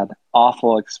had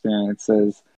awful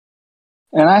experiences.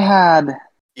 And I had,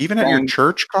 Even at your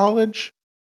church college?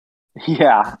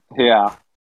 yeah.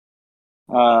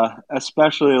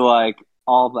 Especially like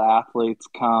all the athletes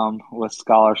come with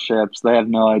scholarships. They have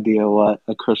no idea what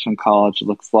a Christian college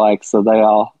looks like, so they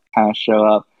all kind of show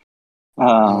up.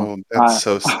 Oh, that's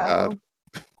so sad.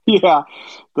 Yeah,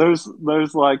 there's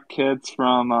like kids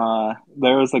from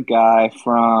there was a guy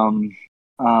from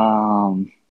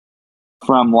Latin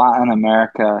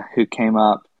America who came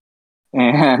up,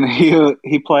 and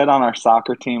he played on our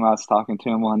soccer team. I was talking to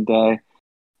him one day,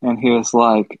 and he was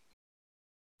like,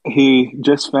 he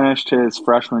just finished his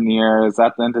freshman year. It was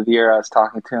at the end of the year. I was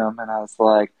talking to him, and I was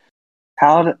like,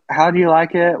 how do you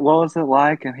like it? What was it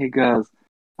like? And he goes,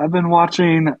 I've been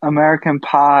watching American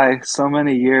Pie so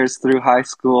many years through high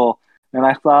school, and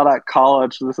I thought at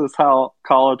college this is how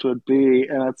college would be,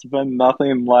 and it's been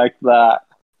nothing like that.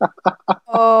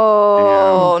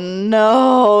 Oh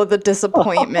no, the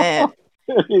disappointment.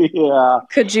 Yeah.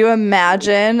 Could you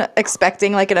imagine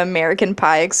expecting like an American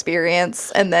Pie experience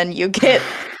and then you get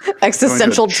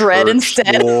existential dread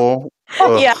instead?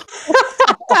 Yeah.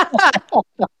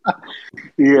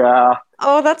 Yeah.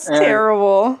 Oh, that's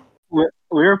terrible. We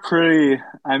were pretty,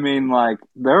 I mean, like,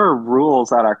 there were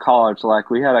rules at our college. Like,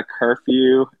 we had a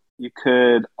curfew. You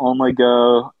couldn't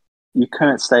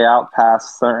stay out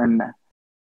past certain,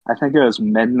 I think it was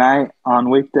midnight on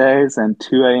weekdays and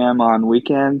 2 a.m. on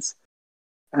weekends.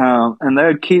 And they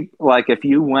would keep, like, if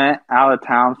you went out of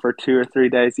town for 2 or 3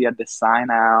 days, you had to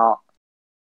sign out.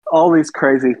 All these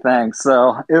crazy things.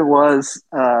 So it was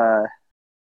than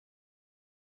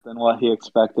what he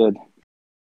expected.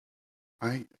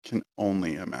 I can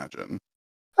only imagine.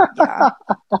 Yeah.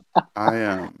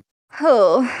 I'm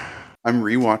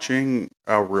rewatching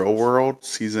Real World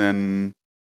season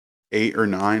 8 or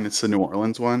 9. It's the New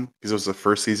Orleans one because it was the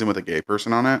first season with a gay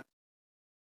person on it.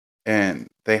 And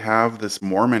they have this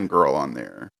Mormon girl on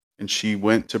there, and she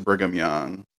went to Brigham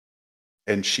Young,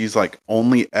 and she's like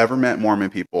only ever met Mormon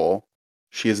people.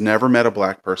 She has never met a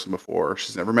black person before.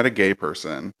 She's never met a gay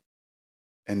person.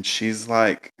 And she's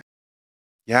like,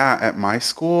 yeah, at my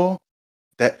school,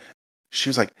 that she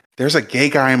was like, there's a gay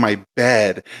guy in my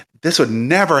bed this would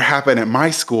never happen at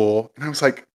my school. And I was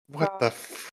like, what the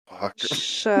fuck?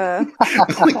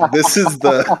 Like, this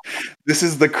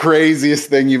is the craziest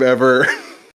thing you've ever.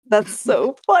 That's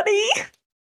so funny.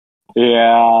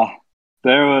 Yeah,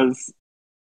 there was,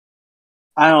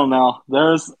 I don't know,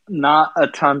 there was not a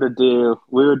ton to do.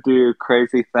 We would do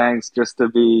crazy things just to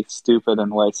be stupid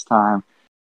and waste time.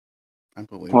 I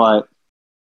believe Like,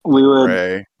 we would,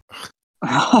 Ray.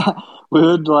 we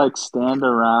would like stand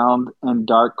around in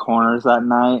dark corners at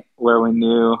night where we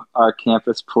knew our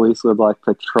campus police would like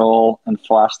patrol and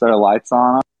flash their lights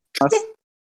on us.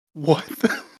 What?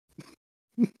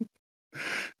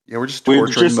 Yeah, we're just We would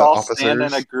torturing just the all officers. stand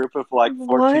in a group of like 14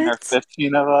 or What?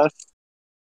 15 of us.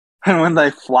 And when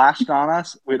they flashed on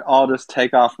us, we'd all just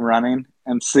take off running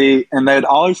and see, and they'd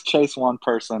always chase one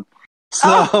person. So,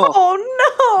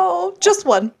 Oh no! Just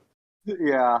one.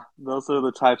 yeah, those are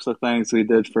the types of things we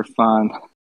did for fun.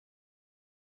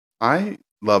 I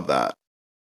love that.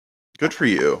 Good for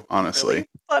you, honestly. Really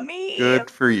funny. Good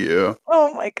for you.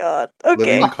 Oh my god. Okay.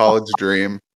 Living the college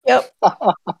dream. Yep.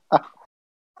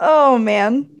 Oh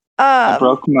man. I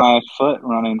broke my foot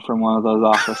running from one of those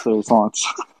officers once.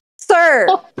 Sir,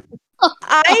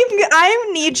 I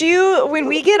need you when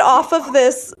we get off of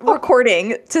this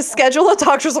recording to schedule a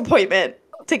doctor's appointment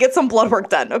to get some blood work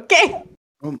done, okay?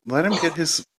 Well, let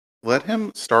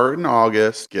him start in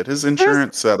August, get his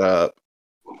insurance set up,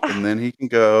 and then he can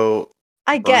go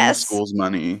I burn the guess. school's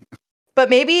money. But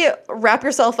maybe wrap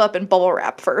yourself up in bubble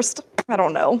wrap first. I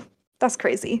don't know. That's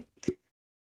crazy.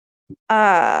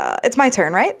 It's my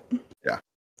turn, right? Yeah.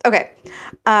 Okay.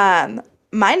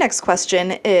 My next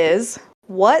question is,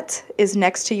 what is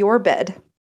next to your bed?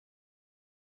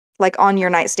 Like on your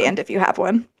nightstand if you have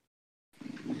one.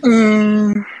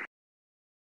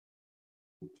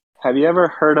 Have you ever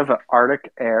heard of an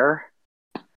Arctic Air?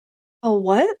 Oh,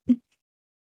 what?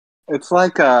 It's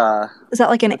like Is that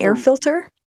like an It's air a- filter?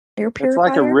 Air it's purifier?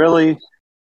 like a really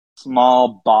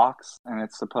small box, and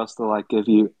it's supposed to like give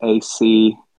you AC.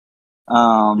 You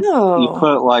No.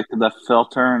 put like the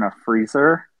filter in a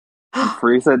freezer and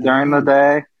freeze it during the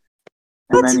day, and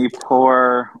What? then you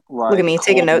pour like Look at me,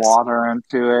 taking cold notes. water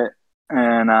into it,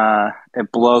 and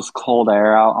it blows cold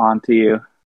air out onto you.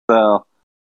 So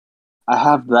I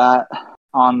have that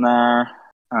on there.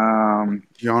 Do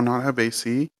y'all not have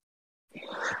AC?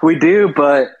 We do,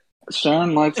 but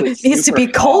Sharon likes it It needs to super be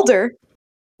hot, colder.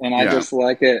 and I Yeah. just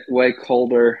like it way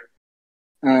colder.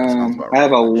 Sounds about I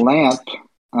have a right. lamp,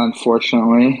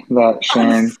 unfortunately, that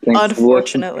Sharon thinks looks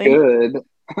Unfortunately. good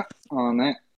on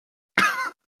it.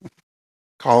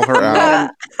 Call her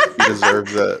out. She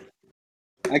deserves it.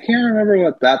 I can't remember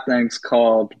what that thing's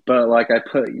called, but like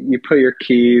you put your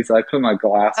keys, I put my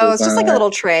glasses Oh, it's just in like a it.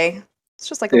 little tray. It's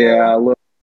just like a Yeah, a little. little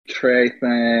tray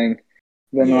thing.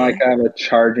 Then Yeah. like I have a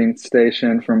charging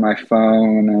station for my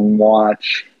phone and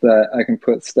watch that I can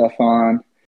put stuff on.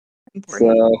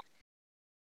 Important. So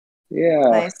yeah.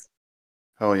 Nice.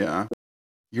 Hell yeah.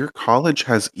 Your college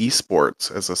has esports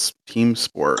as a team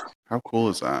sport. How cool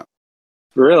is that?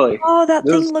 Really? Oh, that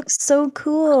This- thing looks so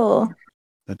cool.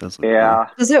 That does look Yeah.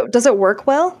 Does it work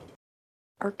well?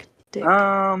 Arctic.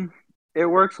 It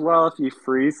works well if you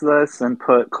freeze this and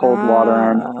put cold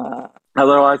water in.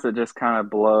 Otherwise, it just kind of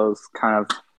blows kind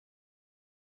of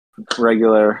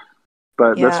regular.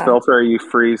 But this Yeah. filter, you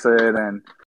freeze it and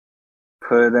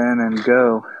put it in and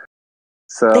go.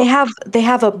 So They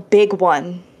have a big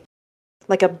one.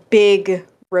 Like a big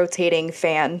rotating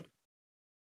fan.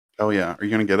 Oh yeah. Are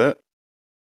you gonna get it?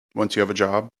 Once you have a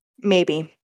job?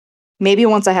 Maybe. Maybe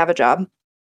once I have a job.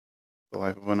 The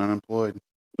life of an unemployed.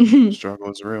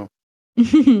 Struggle is real.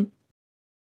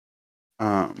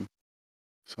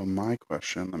 So my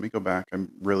question, let me go back. I'm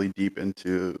really deep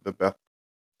into the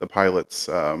pilot's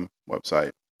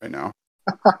website right now.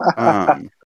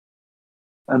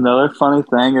 another funny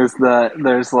thing is that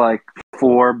there's like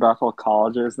 4 Bethel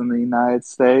colleges in the United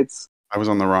States. I was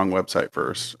on the wrong website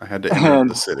first. I had to enter And-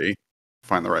 the city,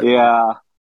 find the right one. Yeah.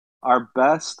 Our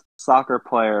best soccer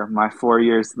player, my 4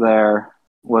 years there,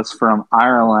 was from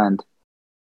Ireland.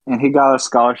 And he got a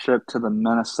scholarship to the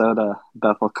Minnesota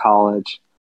Bethel College.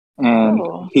 And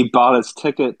Oh. he bought his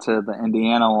ticket to the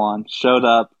Indiana one, showed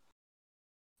up.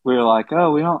 We were like,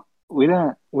 "Oh, we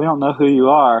don't know who you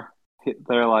are."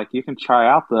 They're like, "You can try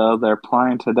out though. They're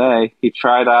playing today." He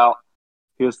tried out.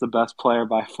 He was the best player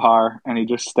by far, and he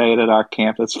just stayed at our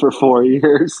campus for 4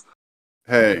 years.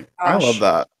 Hey, I Gosh.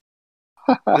 love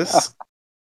that.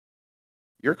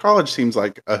 Your college seems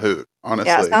like a hoot, honestly.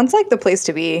 Yeah, it sounds like the place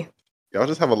to be. Y'all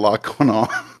just have a lot going on,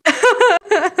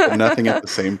 but nothing at the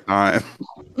same time.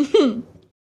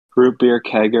 Root beer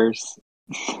keggers.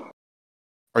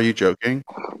 Are you joking?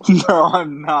 No,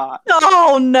 I'm not.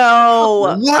 Oh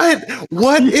no!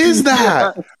 What is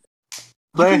that? Yes,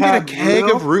 You they can get a had keg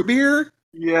real. of root beer?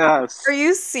 Yes. Are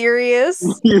you serious?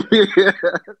 Yeah.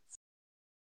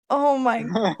 Oh my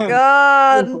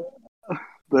god!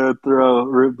 They throw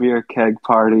root beer keg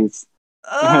parties,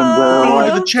 and We're they're going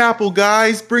to like, the chapel,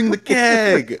 guys. Bring the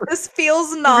keg. This feels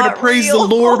We're going to not praise real.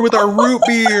 the Lord with our root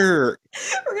beer.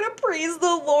 We're gonna praise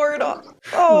the Lord.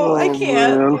 Oh, I "Oh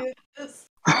can't man, do this.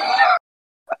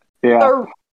 yeah." The-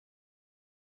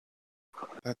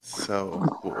 That's so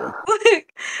cool.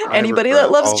 like, I anybody that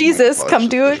regret loves all of my Jesus, college come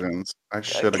do a decisions. I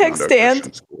should have keg gone to a stand.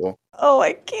 Christian school. Oh,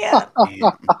 I can't.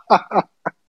 Damn.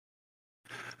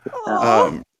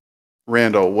 Oh,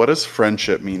 Randall, what does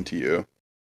friendship mean to you?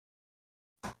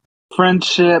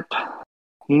 Friendship.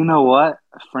 You know what?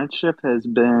 Friendship has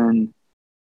been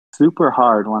super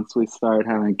hard once we started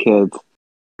having kids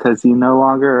because you no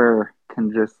longer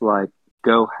can just like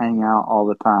go hang out all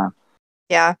the time.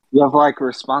 yeah. You have like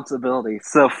responsibility.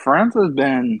 So friends has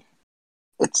been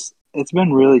it's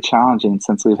been really challenging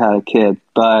since we've had a kid,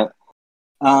 but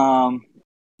um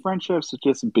friendships is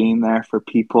just being there for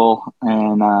people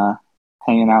and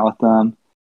hanging out with them,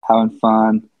 having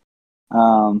fun.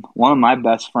 One of my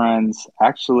best friends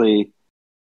actually,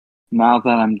 now that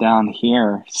I'm down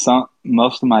here,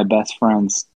 most of my best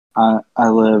friends I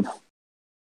live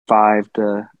 500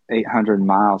 to 800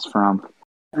 miles from,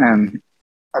 and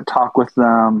I talk with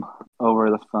them over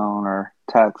the phone or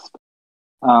text.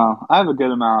 I have a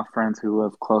good amount of friends who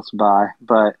live close by,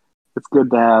 but it's good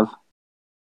to have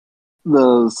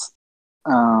those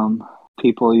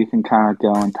people you can kind of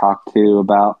go and talk to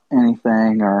about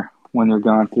anything or when you're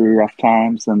going through rough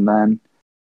times, and then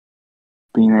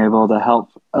being able to help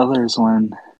others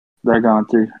when they're going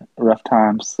through rough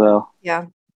times. So, Yeah.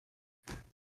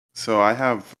 So I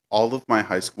have all of my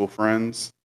high school friends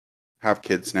have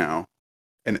kids now.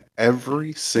 And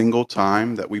every single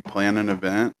time that we plan an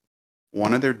event,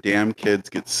 one of their damn kids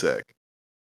gets sick.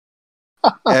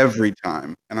 Every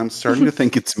time. And I'm starting to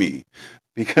think it's me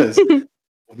because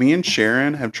me and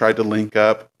Sharon have tried to link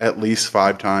up at least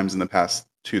 5 times in the past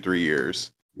 2-3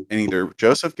 years. And either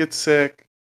Joseph gets sick,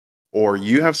 or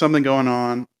you have something going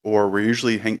on, or we're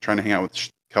usually trying to hang out with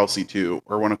Kelsey too,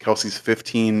 or one of Kelsey's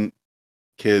 15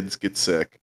 kids gets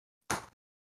sick.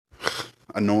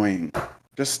 Annoying.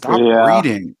 Just stop yeah,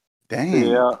 breeding. Dang.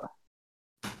 yeah.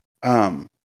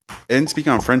 And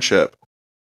speaking on friendship,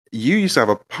 you used to have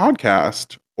a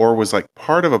podcast or was like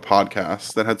part of a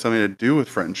podcast that had something to do with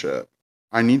friendship.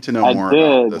 I need to know I more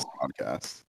about did. this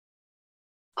podcast.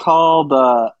 Called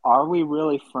Are We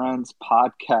Really Friends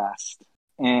podcast.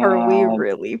 Are we And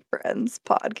really friends?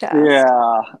 Podcast.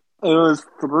 yeah, it was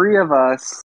three of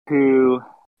us who,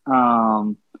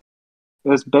 it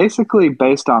was basically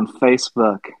based on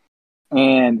Facebook.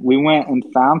 And we went and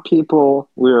found people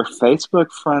we were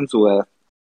Facebook friends with,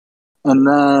 and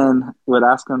then would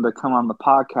ask them to come on the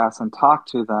podcast and talk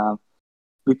to them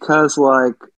because,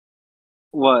 like,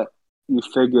 what you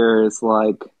figure is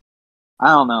like, I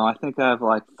don't know, I think I have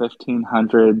like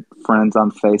 1,500 friends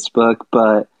on Facebook,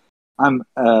 but I'm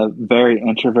a very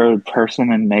introverted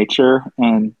person in nature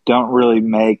and don't really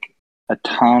make a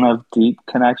ton of deep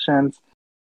connections.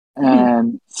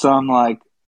 And so I'm like,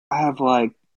 I have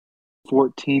like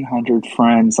 1,400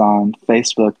 friends on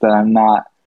Facebook that I'm not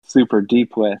super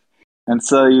deep with. And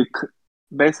so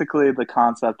basically the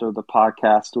concept of the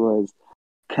podcast was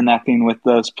connecting with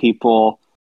those people.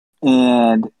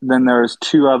 And then there was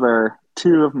two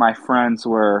of my friends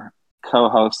were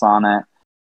co-hosts on it.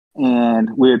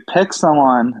 And we would pick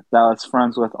someone that was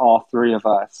friends with all three of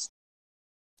us.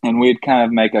 And we'd kind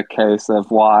of make a case of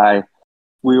why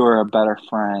we were a better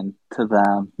friend to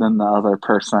them than the other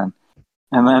person.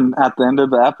 And then at the end of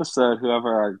the episode,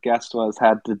 whoever our guest was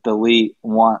had to delete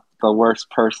the worst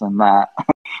person that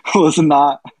was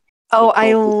not. Oh,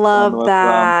 I closest friend love with them.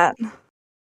 that.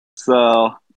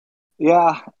 So,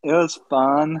 yeah, it was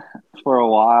fun for a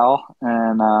while,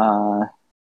 and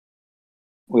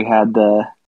we had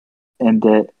to end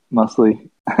it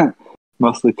mostly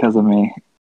because of me.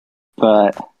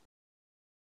 But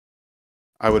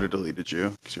I would have deleted you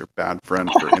because you're a bad friend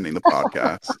for ending the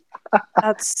podcast.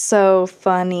 That's so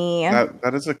funny.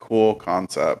 That is a cool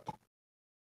concept.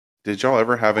 Did y'all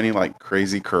ever have any like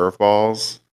crazy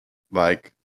curveballs?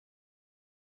 Like,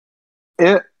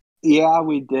 yeah,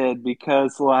 we did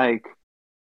because like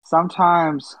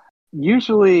sometimes,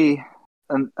 usually,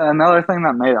 another thing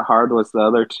that made it hard was the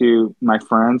other two, my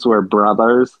friends were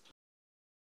brothers.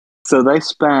 So they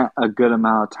spent a good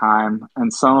amount of time,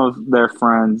 and some of their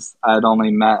friends I'd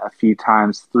only met a few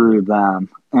times through them.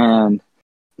 And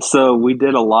So we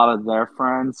did a lot of their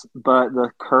friends, but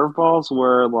the curveballs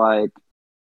were like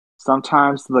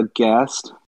sometimes the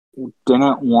guest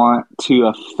didn't want to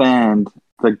offend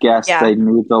the guest Yeah. they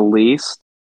knew the least,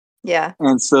 Yeah.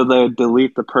 and so they would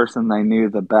delete the person they knew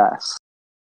the best.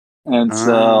 And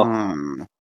so, Um,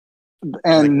 like,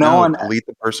 and no no, one, delete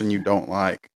the person you don't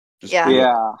like. Just Yeah. do it.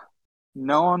 yeah,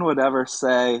 no one would ever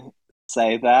say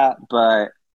that,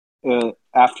 but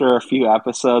after a few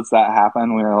episodes that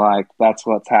happened, we were like, "That's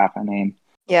what's happening."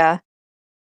 Yeah.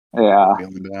 Yeah,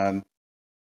 Feeling bad.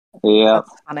 yep.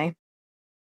 That's funny.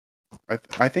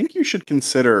 I think you should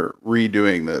consider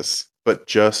redoing this, but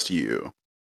just you.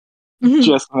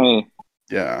 Just me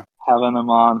Yeah. having them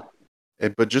on.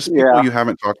 But just people Yeah, you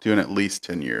haven't talked to in at least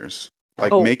 10 years.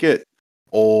 Like, Oh. make it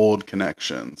old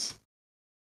connections.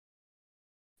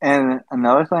 and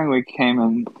another thing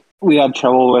we had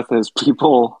trouble with is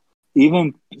people,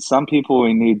 even some people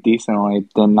we knew decently,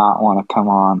 did not want to come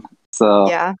on. So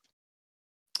Yeah.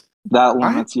 that I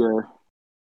limits your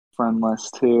friend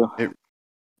list too. it,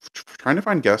 trying to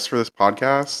find guests for this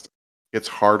podcast gets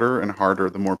harder and harder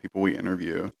the more people we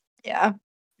interview, Yeah.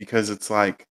 because it's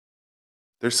like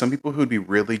there's some people who would be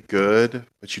really good,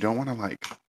 but you don't want to like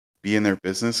be in their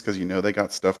business because you know they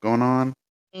got stuff going on.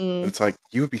 But Mm, it's like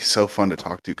you would be so fun to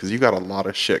talk to because you got a lot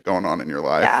of shit going on in your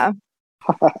life. yeah.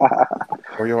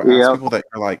 Or you'll ask Yep. people that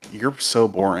you're like, you're so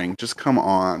boring, just come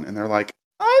on, and they're like,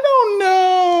 I don't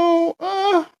know.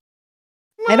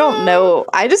 I don't know.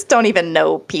 I just don't even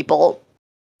know people.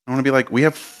 I want to be like, we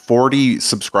have 40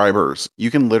 subscribers.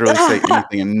 You can literally say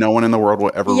anything, and no one in the world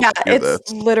will ever Yeah, hear it's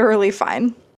this. literally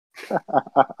fine.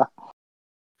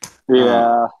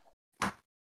 Yeah.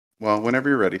 Well, whenever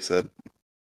you're ready, Sid.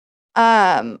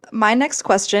 My next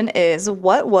question is,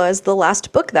 what was the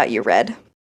last book that you read?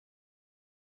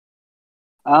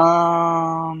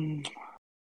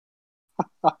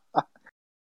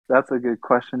 That's a good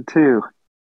question too.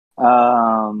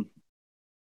 Um,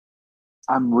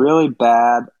 I'm really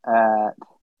bad at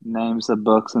names of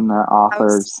books and their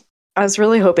authors. I was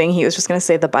really hoping he was just going to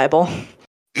say the Bible.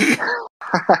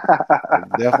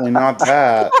 Definitely not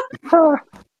that.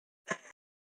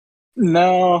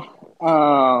 No.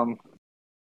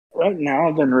 Right now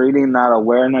I've been reading that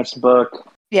awareness book. I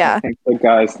Yeah. think the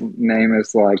guy's name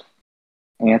is like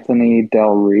Anthony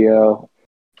Del Rio,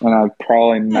 and I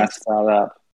probably messed that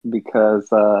up because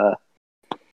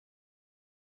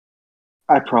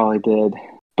I probably did.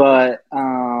 But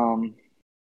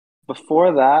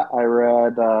before that, I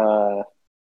read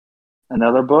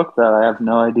another book that I have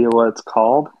no idea what it's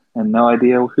called and no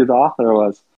idea who the author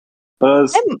was.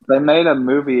 But they made a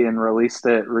movie and released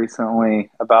it recently,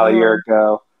 about a year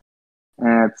ago,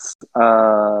 and it's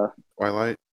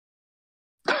Twilight.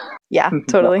 Yeah,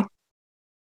 totally.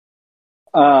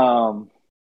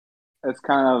 it's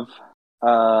kind of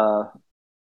I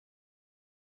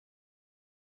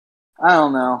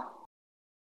don't know.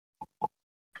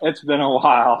 It's been a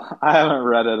while. I haven't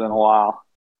read it in a while.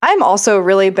 I'm also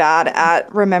really bad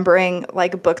at remembering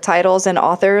like book titles and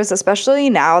authors, especially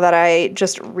now that I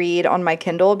just read on my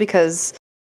Kindle because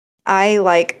I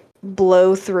like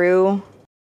blow through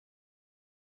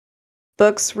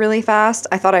books really fast.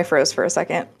 I thought I froze for a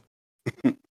second.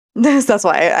 That's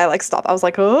why I like stopped. I was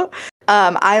like, oh.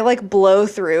 I like blow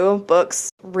through books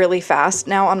really fast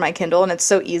now on my Kindle, and it's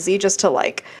so easy just to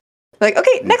like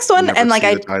okay, next one, Never and like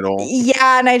see the title.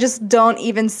 yeah, and I just don't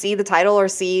even see the title or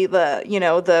see the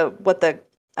what the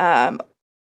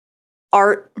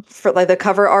art for like the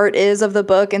cover art is of the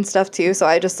book and stuff too. So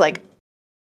I just like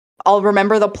I'll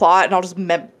remember the plot and I'll just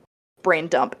brain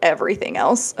dump everything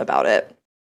else about it.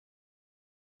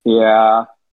 Yeah.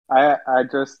 I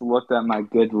just looked at my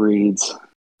Goodreads,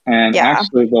 and Yeah.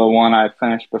 actually the one I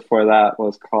finished before that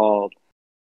was called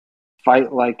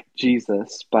Fight Like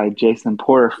Jesus by Jason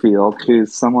Porterfield,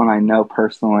 who's someone I know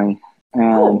personally.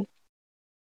 And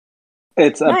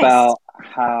it's nice. about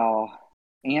how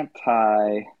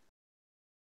anti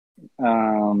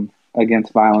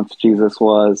against violence Jesus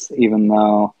was, even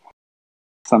though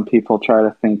some people try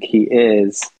to think he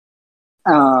is.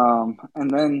 And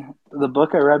then the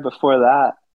book I read before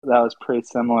that was pretty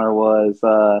similar was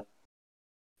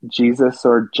Jesus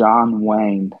or John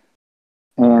Wayne.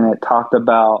 And it talked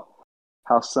about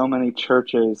how so many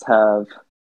churches have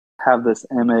this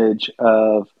image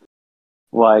of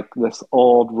like this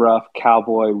old rough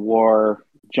cowboy war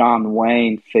John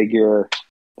Wayne figure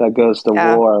that goes to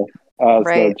war as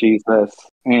their Jesus,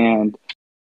 and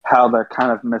how they're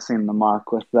kind of missing the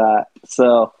mark with that.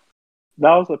 So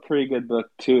that was a pretty good book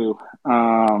too.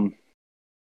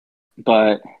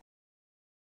 But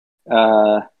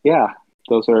yeah,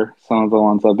 those are some of the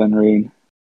ones I've been reading.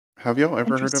 Have y'all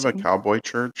ever heard of a Interesting. cowboy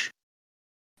church?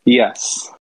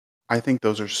 Yes. I think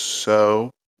those are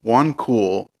so, one,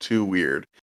 cool, two, weird.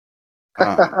 When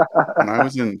I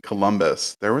was in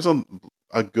Columbus, there was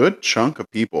a good chunk of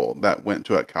people that went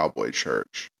to a cowboy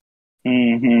church.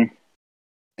 hmm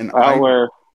And Out where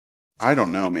I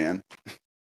don't know, man.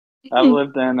 I've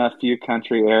lived in a few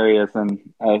country areas, and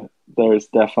there's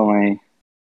definitely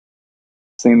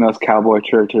seen those cowboy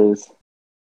churches.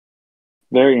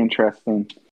 Very interesting.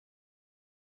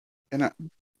 And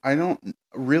I don't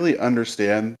really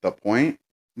understand the point,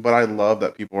 but I love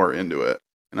that people are into it.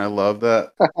 And I love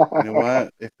that, you know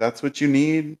what? If that's what you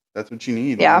need, that's what you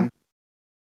need, Yeah. man.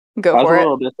 Go I was for a it.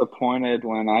 little disappointed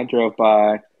when I drove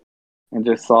by and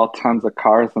just saw tons of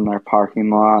cars in their parking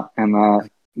lot, and that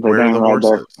they Where are didn't the ride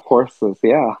their horses? horses.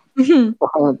 Yeah, why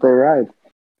don't they ride?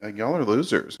 Like, y'all are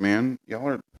losers, man. Y'all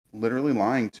are literally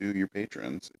lying to your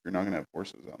patrons if you're not gonna have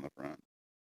horses on the front.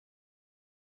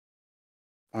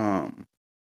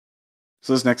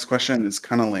 So this next question is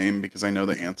kind of lame because I know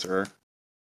the answer.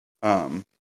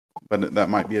 But that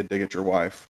might be a dig at your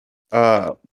wife.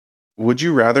 Would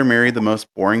you rather marry the most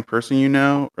boring person you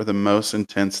know or the most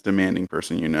intense, demanding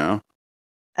person you know?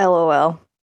 LOL.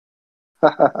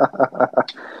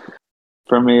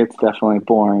 For me, it's definitely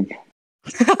boring.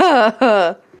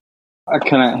 Yeah. I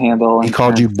couldn't handle. He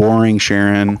called you intense. boring,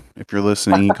 Sharon. If you're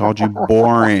listening, he called you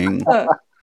boring.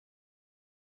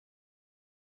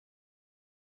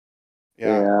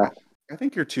 Yeah, I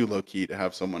think you're too low key to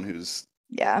have someone who's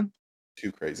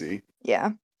too crazy.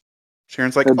 Yeah.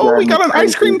 Sharon's like, It'd oh, we drive me got an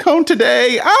ice cream crazy. cone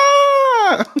today.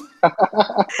 Ah!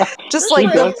 Just You're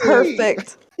like the does. crazy.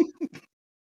 perfect.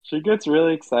 She gets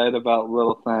really excited about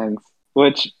little things,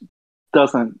 which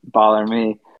doesn't bother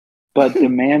me. But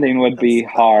demanding would be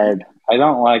That's funny. hard. I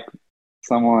don't like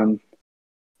someone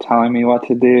telling me what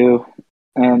to do.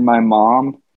 And my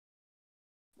mom,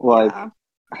 like, Yeah.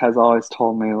 has always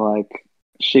told me, like,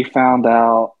 she found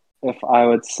out if I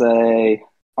would say,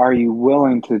 "Are you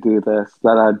willing to do this?"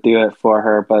 that I'd do it for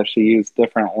her, but if she used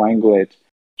different language,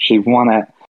 she wouldn't.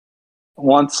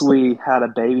 Once we had a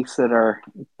babysitter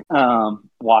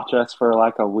watch us for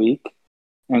like a week,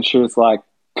 and she was like,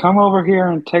 "Come over here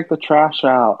and take the trash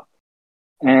out."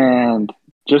 And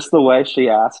just the way she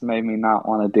asked made me not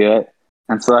want to do it.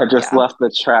 And so I just Yeah. left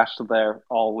the trash there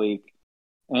all week.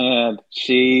 And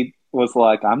she was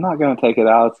like, "I'm not going to take it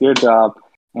out. It's your job."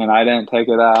 And I didn't take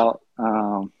it out.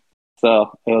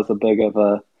 So it was a bit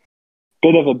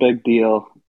of a big deal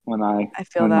when I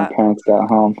feel when my that. parents got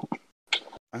home.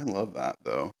 I love that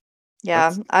though.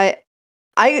 Yeah.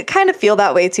 I kind of feel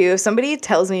that way too. If somebody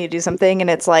tells me to do something and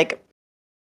it's like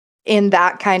in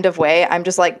that kind of way, I'm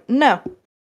just like, no.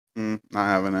 Not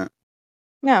having it.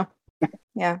 No.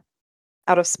 Yeah.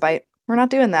 Out of spite. We're not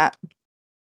doing that.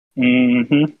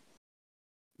 Mm-hmm.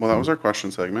 Well, that was our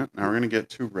question segment. Now we're going to get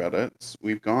to Reddits.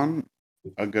 We've gone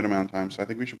a good amount of time, so I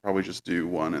think we should probably just do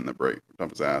one in the break,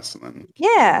 dump his ass, and then keep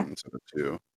Yeah. going instead of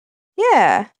two.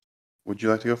 Yeah. Would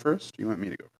you like to go first? Do you want me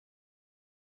to go first?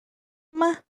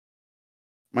 Ma.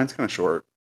 Mine's kind of short.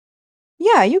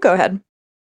 Yeah, you go ahead.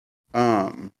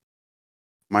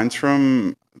 Mine's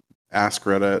from Ask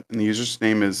Reddit, and the user's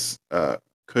name is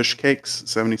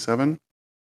Cushcakes77.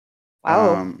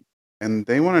 Wow. And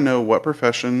they want to know what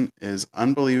profession is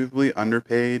unbelievably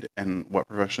underpaid and what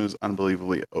profession is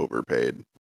unbelievably overpaid.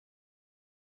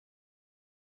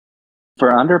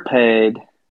 For underpaid,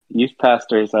 youth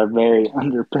pastors are very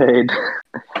underpaid.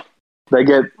 They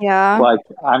get Yeah. like,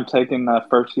 I'm taking the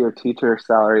first year teacher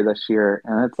salary this year,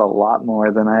 and it's a lot more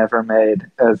than I ever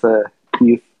made as a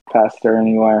youth pastor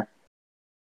anywhere.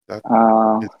 That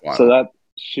is wild. So that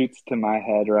shoots to my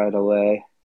head right away.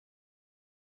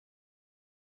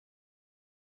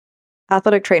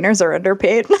 Athletic trainers are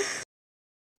underpaid.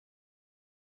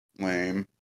 Lame.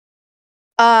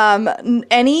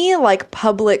 Any like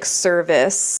public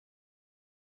service,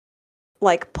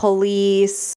 like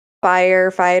police,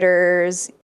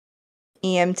 firefighters,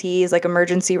 EMTs, like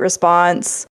emergency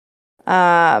response,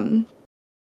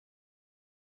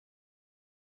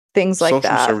 things like Social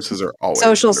that. services are always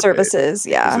Social underpaid services,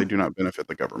 because yeah. they do not benefit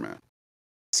the government.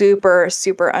 Super,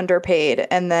 super underpaid.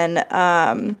 And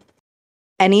then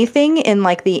anything in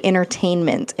like the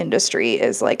entertainment industry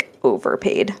is like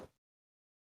overpaid.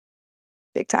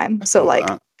 Big time. So like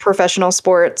professional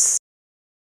sports,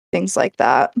 things like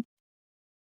that.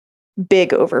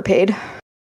 Big overpaid.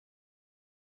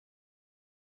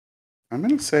 I'm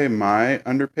going to say my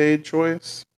underpaid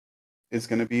choice is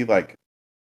going to be like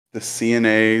the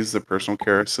CNAs, the personal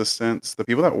care assistants, the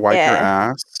people that wipe your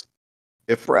ass.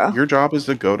 If your job is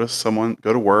to go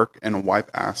to work and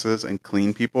wipe asses and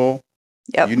clean people,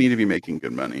 you need to be making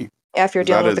good money. Yeah, if you're 'Cause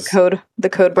dealing that with is- the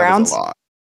code That browns. is a lot.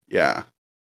 Yeah.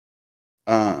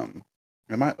 Am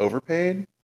I overpaid?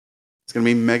 It's gonna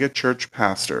be mega church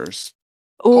pastors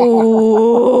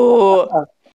Ooh,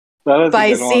 That is a good one.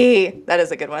 spicy. That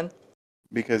is a good one.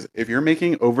 because if you're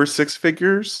making over 6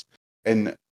 figures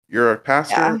and you're a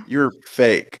pastor, Yeah. you're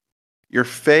fake. You're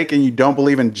fake and you don't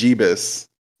believe in Jeebus.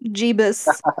 Jeebus.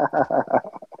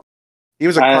 He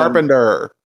was a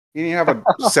carpenter. He didn't have a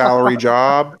salary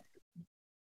job.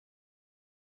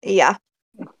 Yeah.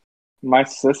 My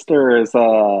sister is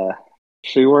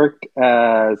she worked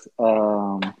as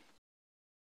some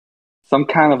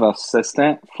kind of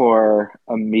assistant for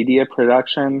a media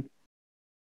production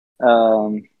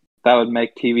that would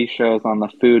make TV shows on the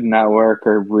Food Network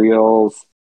or Reels.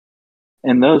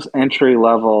 And those entry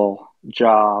level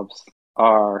jobs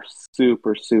are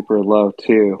super, super low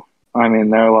too. I mean,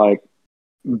 they're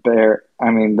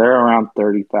around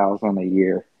 30,000 a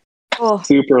year. Oh,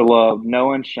 Super low,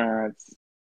 no insurance.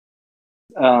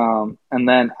 And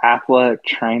then athletic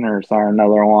trainers are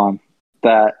another one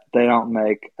that they don't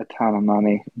make a ton of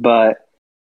money, but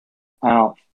I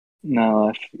don't know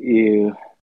if you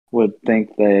would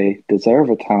think they deserve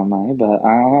a ton of money, but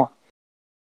I don't know.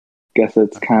 Guess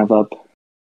it's kind of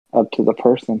up to the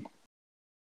person.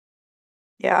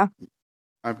 yeah.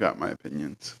 I've got my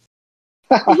opinions.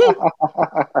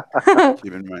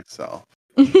 Keeping myself.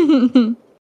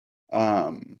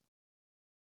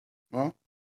 Well,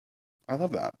 I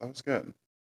love that. That was good.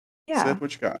 Yeah. Sid,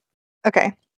 what you got?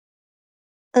 Okay.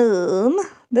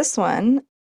 This one.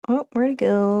 Oh, where'd it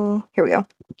go? Here we go.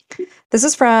 This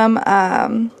is from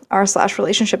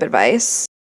r/relationship advice.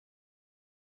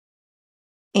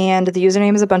 And the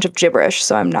username is a bunch of gibberish,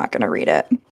 so I'm not going to read it.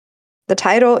 The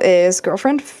title is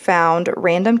Girlfriend found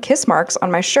random kiss marks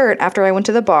on my shirt after I went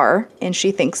to the bar, and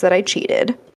she thinks that I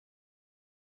cheated.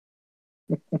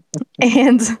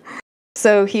 And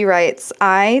so he writes,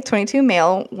 I, 22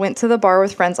 male, went to the bar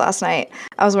with friends last night.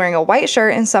 I was wearing a white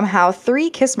shirt and somehow 3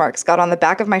 kiss marks got on the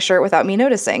back of my shirt without me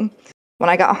noticing. When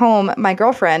I got home, my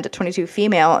girlfriend, 22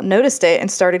 female, noticed it and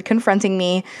started confronting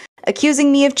me,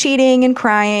 accusing me of cheating and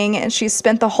crying, and she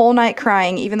spent the whole night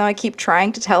crying, even though I keep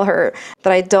trying to tell her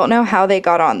that I don't know how they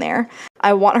got on there.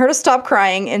 I want her to stop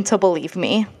crying and to believe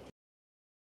me.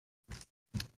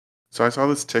 So I saw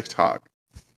this TikTok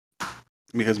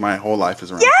because my whole life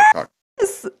is around TikTok.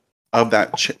 Yes! Of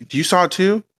that, you saw it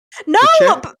too? No,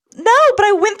 chick? but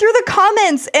I went through the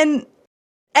comments and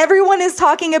everyone is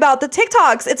talking about the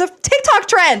TikToks. It's a TikTok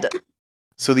trend.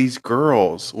 So these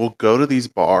girls will go to these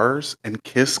bars and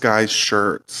kiss guys'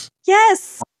 shirts.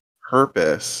 Yes.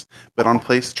 Purpose, but on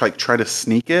place try to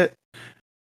sneak it.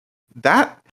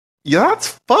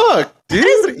 That's fucked, dude.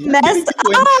 That is messed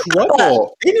in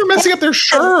trouble. And you're messing up their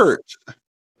shirt.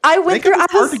 I went through.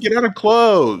 It's hard to get out of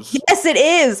clothes. Yes, it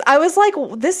is. I was like,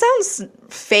 this sounds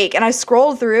fake, and I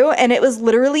scrolled through, and it was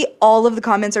literally all of the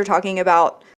comments are talking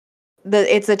about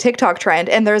it's a TikTok trend,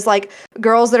 and there's like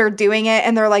girls that are doing it,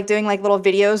 and they're like doing like little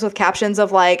videos with captions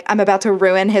of like, I'm about to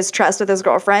ruin his trust with his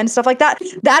girlfriend, stuff like that.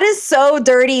 That is so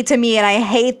dirty to me, and I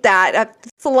hate that.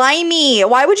 Slimy.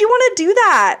 Why would you want to do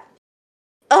that?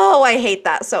 Oh, I hate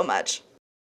that so much.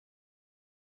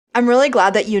 I'm really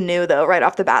glad that you knew though right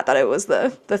off the bat that it was the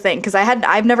thing, because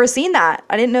I've never seen that.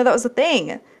 I didn't know that was a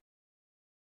thing.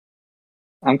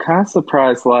 I'm kind of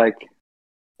surprised, like,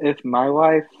 if my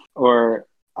wife or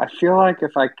I feel like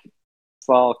if I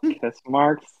saw kiss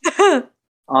marks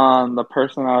on the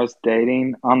person I was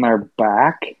dating on their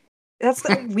back, That's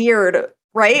weird,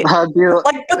 right? I'd be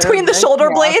like between the shoulder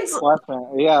blades.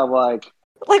 Yeah, like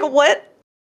what?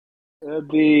 It would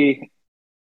be.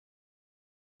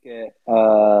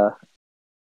 I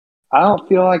don't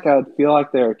feel like I would feel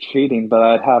like they were cheating, but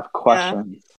I'd have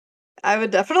questions. Yeah. I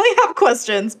would definitely have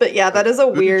questions, but yeah, that is a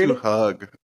weird. Who did you hug?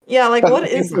 Yeah, like what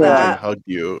is that? Hug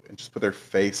you and just put their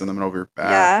face in the middle of your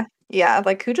back. Yeah.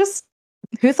 Like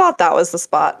who thought that was the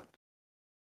spot?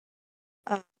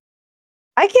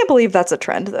 I can't believe that's a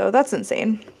trend though. That's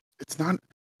insane. It's not.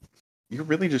 You're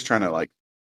really just trying to like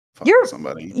fuck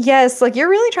somebody. Yes, like you're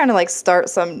really trying to like start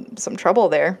some trouble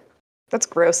there. That's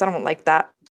gross. I don't like that.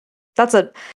 That's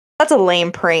a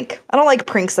lame prank. I don't like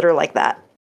pranks that are like that.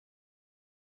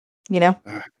 You know?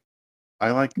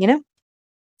 I like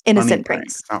innocent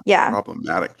pranks. Not yeah.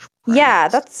 Problematic. Pranks. Yeah,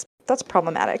 that's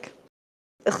problematic.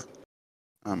 Ugh.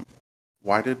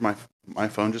 Why did my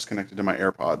phone just connected to my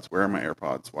AirPods? Where are my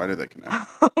AirPods? Why did they connect?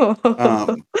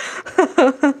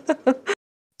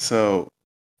 So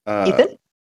Ethan?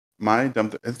 My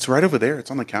dump it's right over there.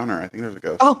 It's on the counter. I think there's a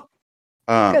ghost. Oh.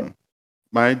 Good.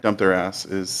 My dump their ass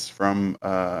is from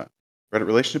Reddit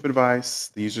relationship advice.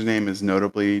 The username is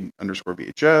notably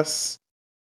 _VHS.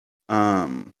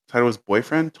 Title was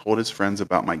Boyfriend Told His Friends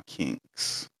About My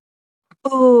Kinks.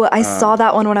 Oh, I saw Um,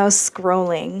 that one when I was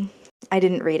scrolling. I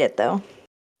didn't read it though.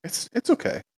 it's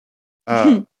okay.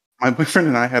 Uh, my boyfriend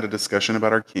and I had a discussion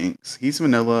about our kinks. He's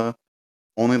vanilla,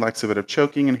 only likes a bit of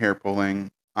choking and hair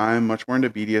pulling. I'm much more into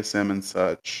BDSM and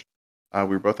such. We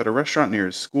were both at a restaurant near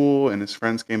his school, and his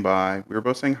friends came by. We were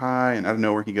both saying hi, and out of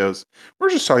nowhere, he goes, "We're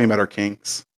just talking about our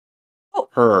kinks." Oh.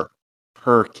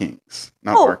 Her kinks,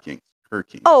 not our Oh. kinks. Her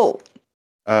kinks. Oh,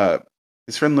 Uh,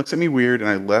 his friend looks at me weird, and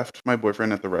I left my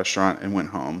boyfriend at the restaurant and went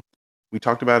home. We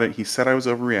talked about it. He said I was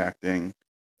overreacting,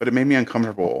 but it made me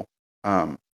uncomfortable.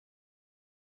 Um,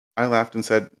 I laughed and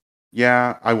said,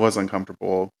 "Yeah, I was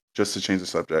uncomfortable," just to change the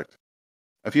subject.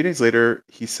 A few days later,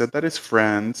 he said that his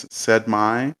friends said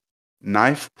my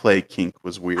knife play kink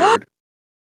was weird.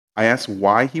 I asked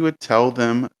why he would tell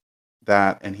them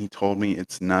that, and he told me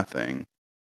it's nothing.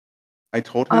 I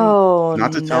told him oh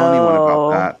not to tell anyone about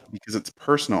no. that because it's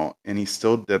personal, and he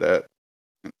still did it.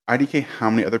 IDK how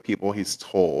many other people he's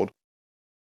told.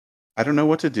 I don't know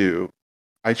what to do.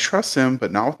 I trust him,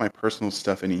 but not with my personal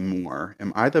stuff anymore.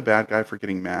 Am I the bad guy for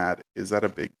getting mad? Is that a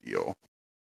big deal?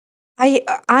 I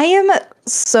am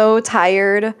so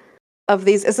tired of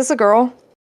these. Is this a girl?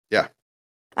 Yeah.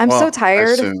 I'm Well, so I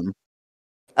tired assume.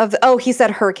 of oh, he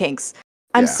said her kinks.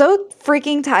 I'm Yeah. so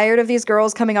freaking tired of these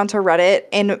girls coming onto Reddit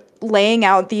and laying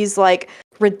out these like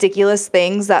ridiculous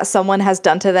things that someone has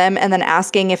done to them and then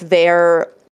asking if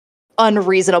they're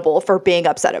unreasonable for being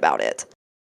upset about it.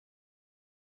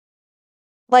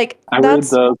 Like I read that's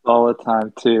those all the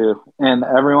time too, and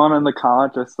everyone in the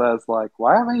comment just says like,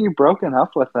 "Why haven't you broken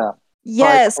up with them?"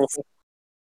 yes.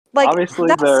 Like Obviously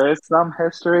that's there is some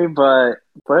history, but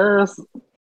there's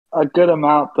a good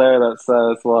amount there that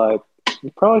says like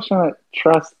you probably shouldn't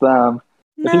trust them.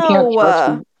 If you can't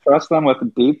no. trust them with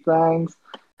deep things,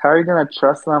 how are you gonna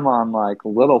trust them on like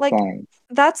little Like things?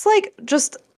 that's like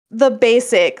just the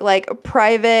basic like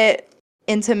private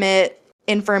intimate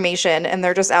information and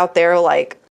they're just out there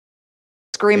like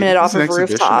screaming Maybe it he's off an of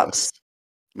rooftops. exhibitionist.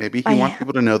 Maybe he wants I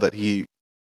people to know that he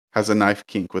has a knife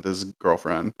kink with his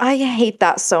girlfriend. I hate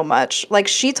that so much. Like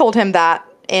she told him that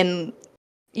in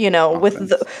with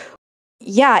the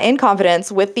Confidence. in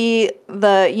confidence with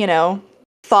the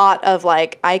thought of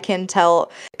like I can tell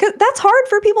cuz that's hard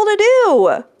for people to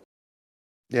do.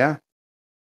 Yeah.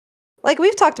 Like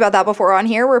we've talked about that before on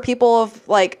here where people have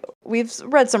like we've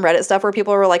read some Reddit stuff where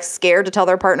people were like scared to tell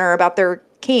their partner about their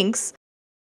kinks.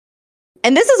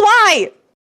 And this is why.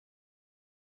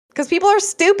 Cuz people are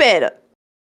stupid.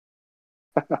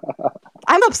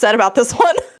 I'm upset about this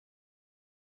one.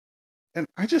 And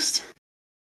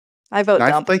I vote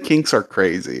knife dump. play kinks are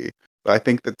crazy, but I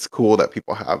think that's cool that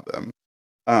people have them.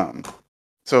 Um,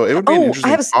 so it would be an Oh, I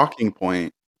interesting have talking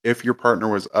point if your partner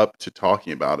was up to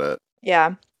talking about it.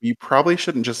 yeah. You probably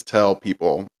shouldn't just tell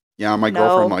people, "Yeah, my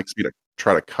girlfriend No. likes me to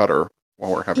try to cut her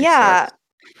while we're having Yeah, sex."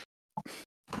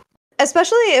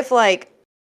 especially if like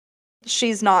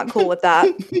she's not cool with that,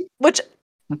 which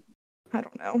I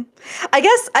don't know. I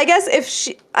guess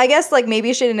if I guess like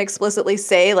maybe she didn't explicitly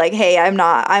say like, "Hey,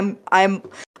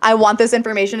 I want this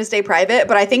information to stay private,"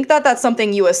 but I think that that's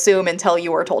something you assume until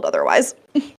you are told otherwise.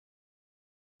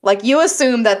 Like you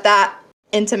assume that that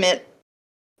intimate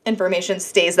information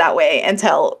stays that way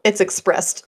until it's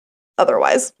expressed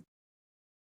otherwise.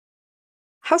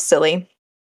 How silly.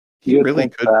 He You would really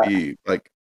think could that. be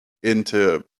like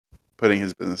into putting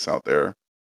his business out there.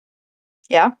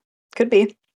 Yeah, could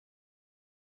be.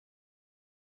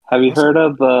 Have you Also, heard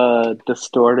of the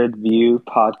Distorted View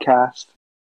podcast?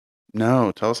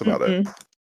 no, tell us about it. Mm-mm.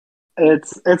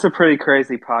 It's a pretty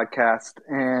crazy podcast,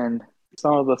 and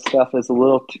some of the stuff is a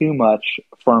little too much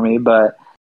for me. But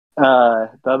the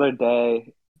other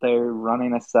day, they're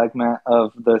running a segment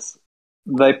of this.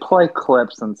 They play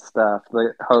clips and stuff.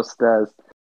 The host does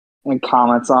and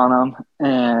comments on them,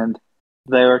 and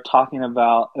they were talking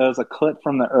about it was a clip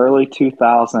from the early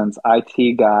 2000s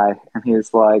IT guy, and he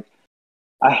was like,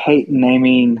 "I hate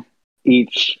naming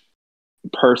each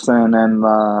person and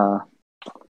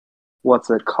what's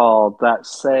it called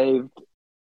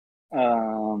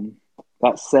um,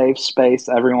 that saved space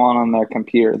everyone on their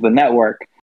computer, the network.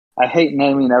 I hate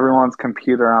naming everyone's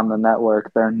computer on the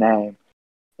network their name."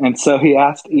 And so he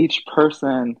asked each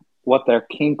person what their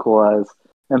kink was,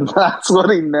 and that's what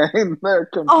he named their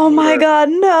computer. Oh my god,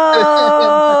 He was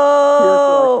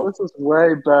no! like, "This is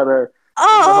way better." And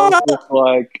the Oh, host was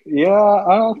like, "Yeah,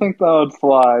 I don't think that would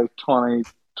fly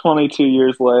 22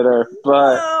 years later."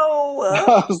 But no!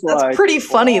 I was That's like, pretty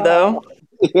funny wow. though.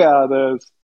 Yeah, it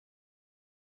is.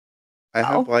 I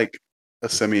have Oh, like a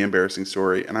semi embarrassing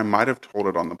story, and I might have told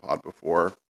it on the pod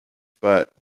before, but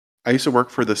I used to work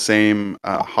for the same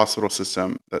hospital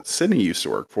system that Sydney used to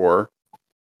work for,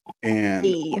 and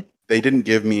Hey. they didn't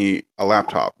give me a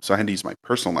laptop, so I had to use my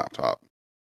personal laptop.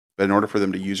 But in order for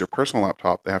them to use your personal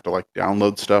laptop, they have to like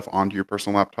download stuff onto your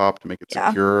personal laptop to make it Yeah.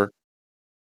 secure.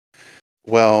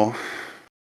 Well,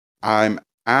 I'm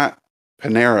at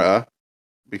Panera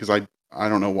because I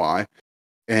don't know why,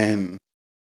 and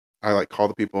I like call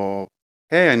the people,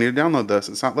 hey, I need to download this.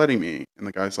 It's not letting me. And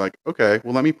the guy's like, okay,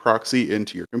 well, let me proxy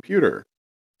into your computer.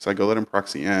 So I go let him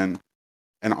proxy in,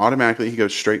 and automatically he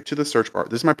goes straight to the search bar.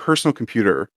 This is my personal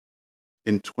computer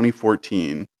in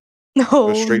 2014. Goes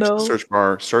Oh straight to the no. search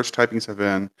bar, starts typing stuff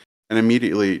in, and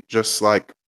immediately just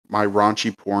like my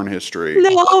raunchy porn history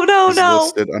No, is no.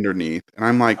 listed underneath. And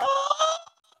I'm like,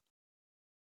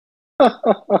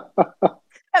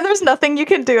 And there's nothing you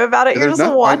can do about it. You're there's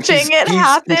just watching it he's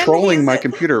happen. controlling my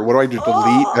computer. What do I do?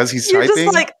 Delete as he's You're typing?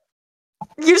 just like,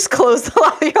 you just close the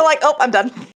laptop. You're like, oh, I'm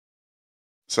done.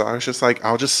 So I was just like,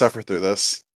 I'll just suffer through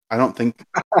this. I don't think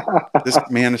this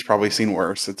man has probably seen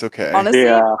worse. It's okay. Honestly,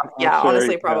 Yeah, yeah, I'm sure honestly,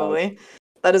 he has. probably.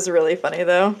 That is really funny,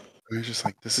 though. I was just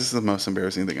like, this is the most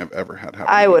embarrassing thing I've ever had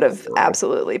happen. I to me would in the have world.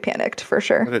 absolutely panicked for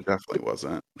sure. But it definitely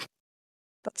wasn't.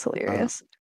 That's hilarious.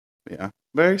 Yeah,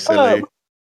 very silly.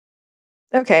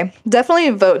 Okay,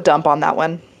 definitely vote dump on that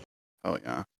one. Oh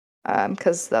yeah.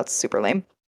 Because that's super lame.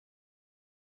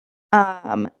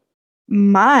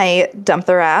 My dump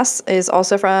their ass is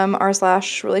also from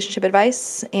r/relationship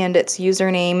advice, and it's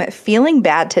username feeling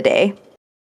bad today.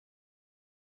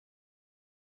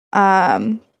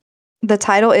 The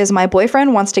title is my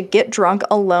boyfriend wants to get drunk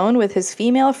alone with his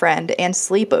female friend and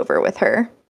sleep over with her.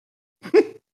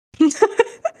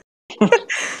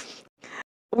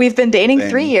 We've been dating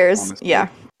 3 years. Honestly. Yeah,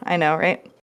 I know, right?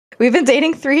 We've been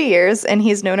dating 3 years, and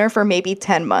he's known her for maybe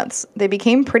 10 months. They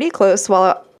became pretty close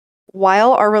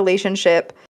while our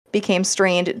relationship became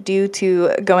strained due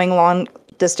to going long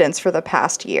distance for the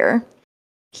past year.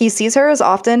 He sees her as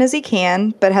often as he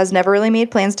can, but has never really made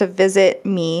plans to visit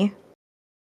me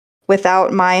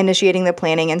without my initiating the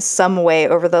planning in some way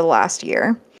over the last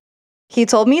year. He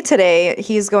told me today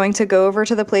he's going to go over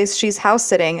to the place she's house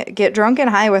sitting, get drunk and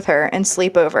high with her, and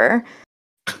sleep over.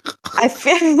 I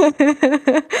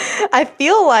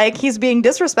feel like he's being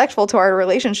disrespectful to our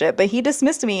relationship, but he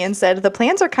dismissed me and said the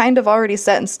plans are kind of already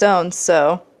set in stone,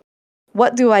 so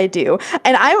what do I do?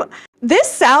 And this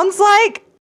sounds like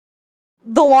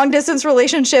the long distance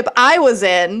relationship I was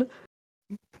in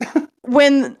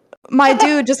when my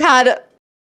dude just had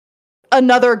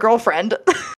another girlfriend.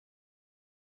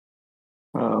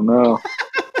 Oh no.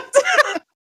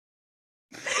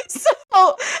 So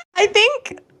I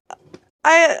think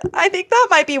that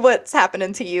might be what's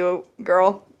happening to you,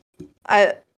 girl.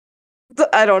 I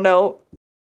don't know.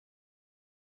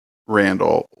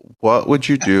 Randall, what would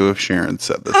you do if Sharon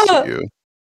said this to you?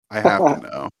 I have to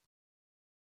know.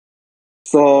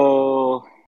 So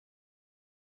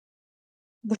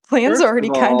The plans First are already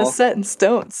of kind of all- set in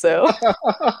stone, so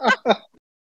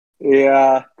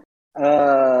yeah.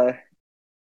 I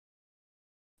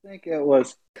think it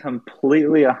was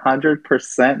completely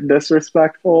 100%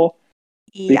 disrespectful.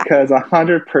 yeah. Because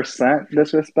 100%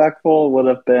 disrespectful would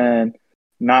have been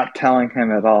not telling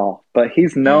him at all. But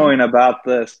he's knowing about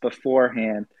this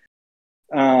beforehand,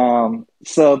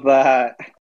 so that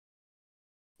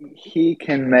he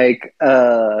can make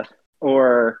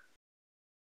or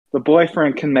the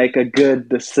boyfriend can make a good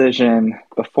decision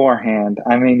beforehand.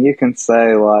 I mean, you can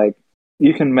say like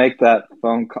you can make that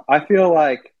phone call. I feel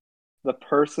like the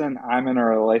person I'm in a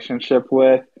relationship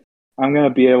with, I'm going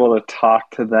to be able to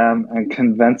talk to them and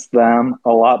convince them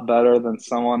a lot better than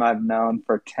someone I've known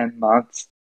for 10 months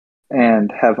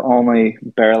and have only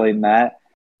barely met.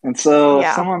 And so if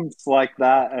Yeah. someone's like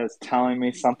that is telling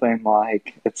me something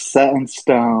like, it's set in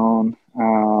stone,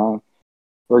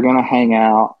 we're going to hang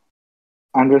out,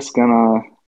 I'm just going to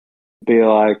be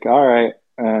like, all right,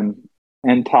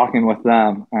 and talking with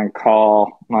them and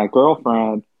call my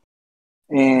girlfriend.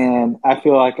 And I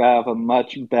feel like I have a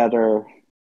much better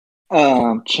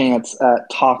chance at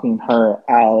talking her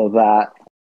out of that,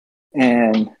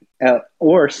 and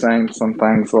or saying some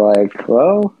things like,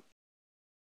 well,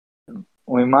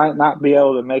 we might not be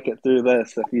able to make it through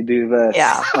this if you do this.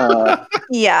 Yeah.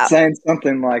 Yeah. Saying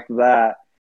something like that.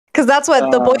 Because that's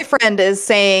what the boyfriend is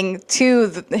saying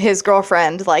to his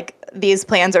girlfriend, like, these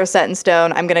plans are set in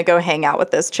stone. I'm going to go hang out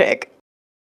with this chick.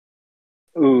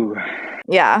 Ooh.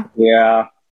 Yeah. Yeah.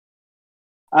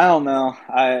 I don't know.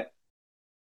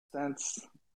 Since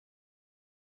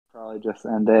probably just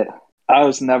end it. I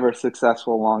was never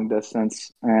successful long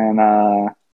distance, and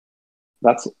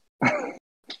that's Yeah.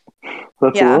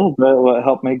 a little bit what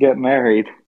helped me get married.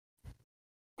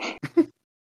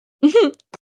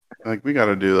 Like, we got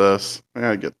to do this. We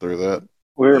got to get through that.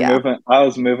 We were Yeah. moving. I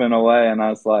was moving away, and I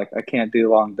was like, I can't do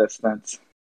long distance.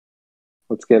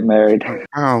 Let's get married.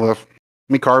 Oh, let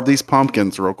me carve these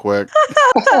pumpkins real quick.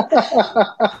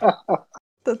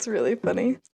 That's really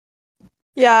funny.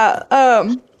 Yeah,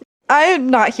 I'm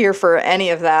not here for any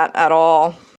of that at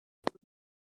all.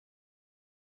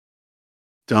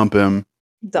 Dump him.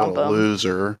 Dump Little him.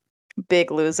 loser.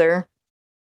 Big loser.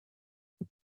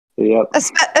 Yep.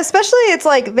 Especially, it's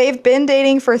like they've been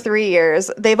dating for 3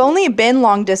 years. They've only been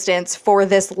long distance for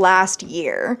this last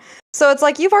year. So it's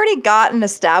like you've already got an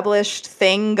established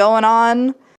thing going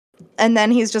on, and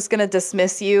then he's just gonna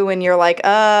dismiss you, and you're like,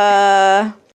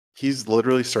 He's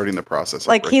literally starting the process of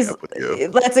like breaking he's up with you.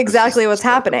 that's exactly is what's the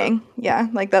start of it. happening. Yeah,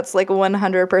 like that's like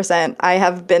 100%. I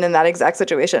have been in that exact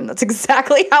situation. That's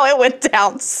exactly how it went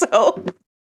down. So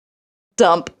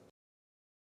dump.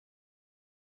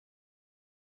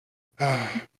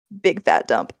 Big fat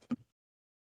dump.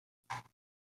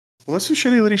 Well, let's do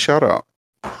Shitty Litty shout out.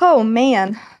 Oh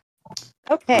man.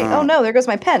 Okay. Oh Um, no, there goes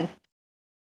my pen.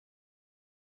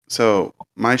 So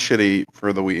my shitty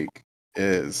for the week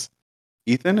is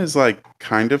Ethan is like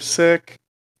kind of sick,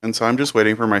 and so I'm just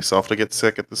waiting for myself to get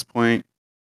sick at this point.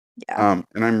 Yeah.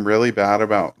 And I'm really bad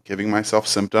about giving myself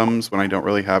symptoms when I don't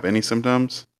really have any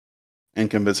symptoms, and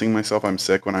convincing myself I'm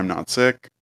sick when I'm not sick.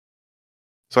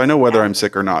 So I know whether Yeah. I'm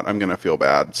sick or not, I'm gonna feel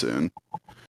bad soon.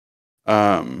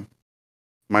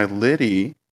 My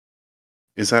Liddy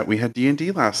is that we had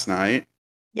D&D last night.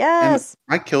 Yes.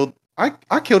 I killed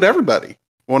everybody.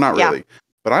 Well, not Yeah. really,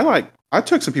 but I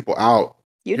took some people out.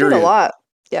 You did a period. lot.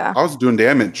 Yeah. I was doing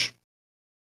damage.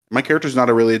 My character's not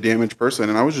a damage person,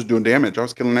 and I was just doing damage. I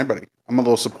was killing everybody. I'm a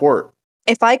little support.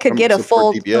 If I could I'm get a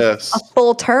support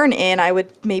full DPS. turn in, I would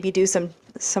maybe do some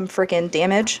freaking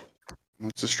damage.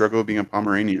 It's the struggle of being a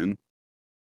Pomeranian.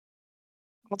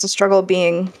 It's a struggle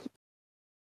being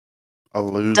A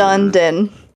loser. stunned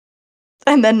and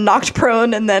then knocked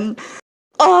prone and then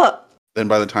Then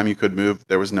by the time you could move,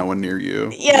 there was no one near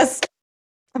you. yes.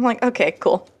 I'm like, okay,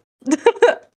 cool.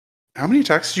 How many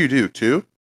attacks did you do? 2?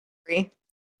 3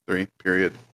 3,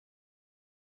 period.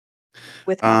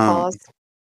 with my paws.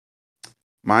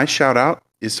 My shout out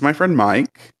is to my friend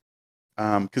Mike.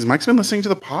 Because Mike's been listening to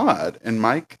the pod, and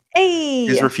Mike Hey.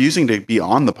 is refusing to be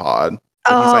on the pod.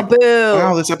 But Oh, he's like, boo.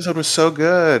 wow, this episode was so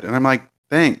good. And I'm like,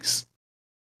 thanks.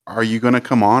 Are you going to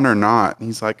come on or not? And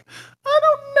he's like, I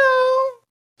don't know.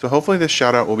 So hopefully this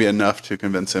shout out will be enough to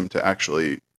convince him to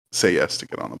actually say yes to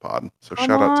get on the pod. So Come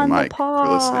shout out to on the Mike for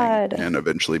listening pod. and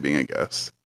eventually being a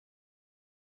guest.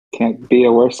 Can't be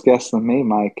a worse guest than me,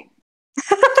 Mike.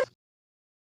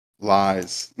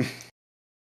 Lies.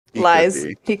 He could Lies.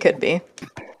 be. He could be.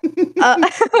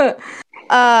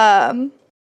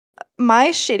 My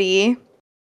shitty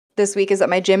this week is that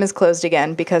my gym is closed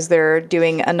again because they're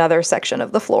doing another section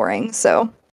of the flooring.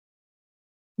 So,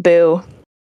 boo.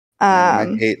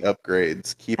 I hate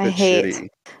upgrades. Keep I it hate- shitty.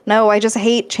 No, I just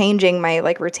hate changing my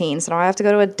like routine. So now I have to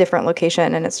go to a different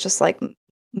location, and it's just like,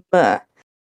 bleh.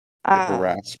 Get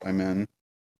harassed by men.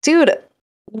 Dude,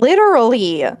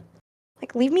 literally,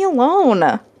 like leave me alone.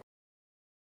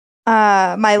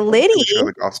 My Can Liddy. I share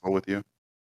the gospel with you.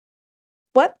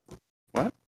 What?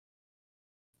 What?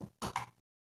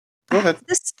 Go ahead.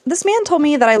 This man told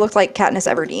me that I looked like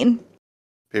Katniss Everdeen.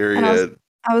 Period.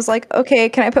 I was like, okay,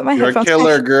 can I put my You're a headphones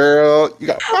killer, on? girl. You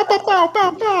got pow, pow, pow,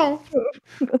 pow, pow.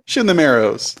 Shooting them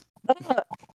arrows.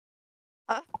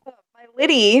 My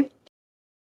Liddy.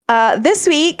 This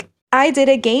week I did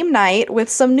a game night with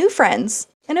some new friends,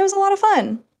 and it was a lot of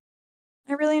fun.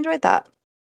 I really enjoyed that.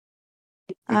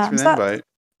 Thanks for so the invite.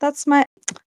 That's my.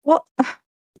 Well,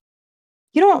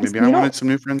 you don't. Maybe you I don't- wanted some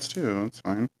new friends too. That's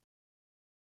fine.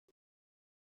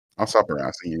 I'll stop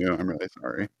harassing you. I'm really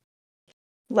sorry.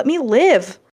 Let me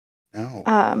live.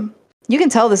 No. You can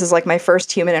tell this is like my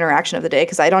first human interaction of the day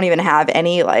because I don't even have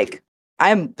any like.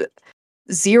 I'm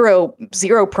zero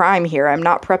prime here. I'm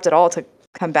not prepped at all to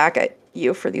come back at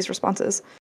you for these responses.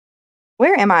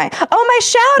 Where am I? Oh, my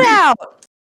shout out.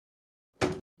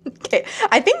 Okay,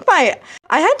 I think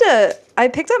I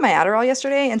picked up my Adderall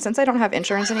yesterday, and since I don't have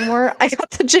insurance anymore, I got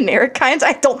the generic kind.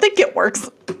 I don't think it works.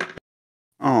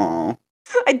 Oh.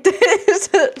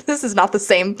 This is not the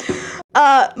same.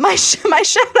 My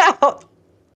shout out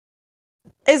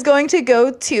is going to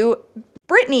go to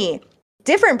Brittany,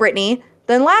 different Brittany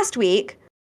than last week.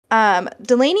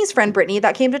 Delaney's friend Brittany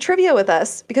that came to trivia with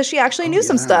us because she actually knew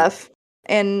some stuff,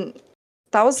 and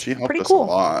that was She helped pretty us cool. a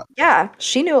lot. Yeah,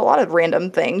 she knew a lot of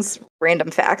random things, random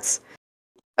facts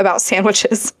about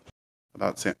sandwiches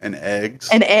And eggs.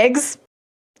 and eggs.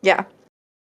 Yeah.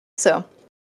 So,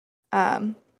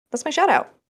 that's my shout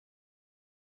out.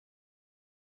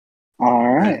 All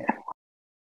right.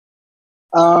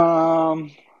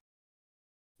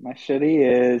 My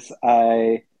shitty is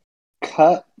I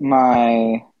cut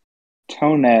my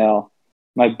toenail,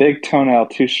 my big toenail,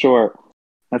 too short.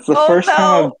 That's the first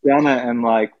time I've done it in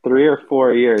like 3 or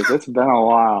 4 years. It's been a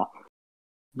while,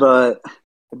 but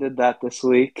I did that this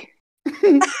week.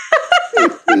 Good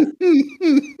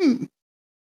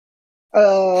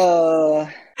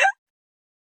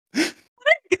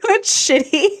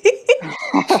shitty.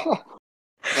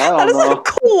 I don't That is know. like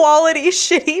quality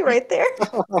shitty right there.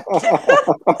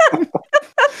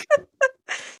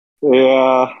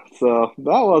 Yeah, so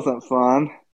that wasn't fun.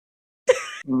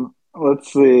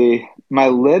 Let's see. My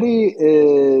Liddy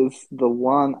is the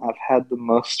one I've had the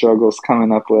most struggles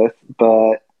coming up with,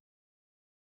 but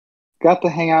got to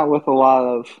hang out with a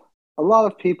lot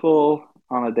of people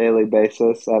on a daily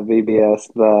basis at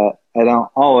VBS that I don't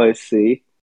always see.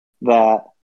 That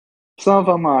some of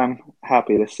them I'm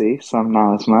happy to see, some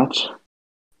not as much.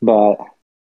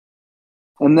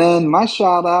 And then my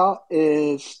shout out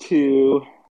is to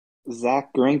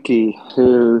Zach Greinke,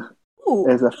 who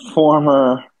is a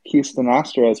former Houston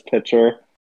Astros pitcher.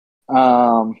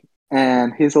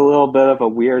 And he's a little bit of a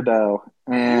weirdo.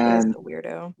 And he is a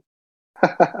weirdo.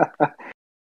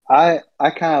 I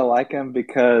kind of like him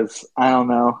because, I don't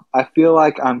know, I feel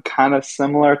like I'm kind of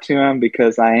similar to him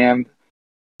because I am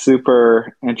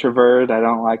super introverted. I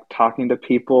don't like talking to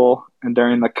people. And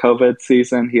during the COVID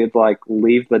season, he'd like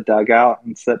leave the dugout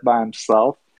and sit by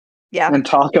himself. Yeah. And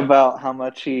talk about how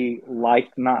much he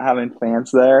liked not having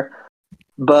fans there.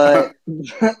 But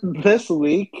this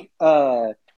week,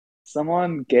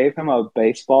 someone gave him a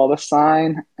baseball to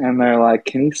sign, and they're like,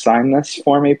 "Can you sign this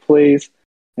for me, please?"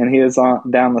 And he was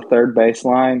down the third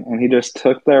baseline, and he just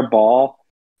took their ball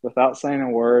without saying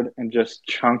a word and just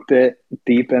chunked it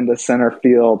deep into center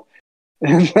field.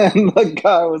 And then the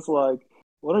guy was like,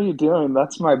 "What are you doing?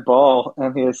 That's my ball."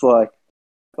 And he was like,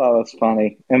 "That was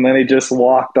funny." And then he just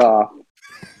walked off.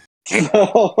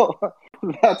 So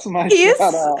that's my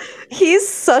shout out. He's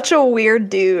such a weird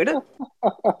dude.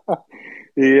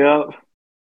 Yep.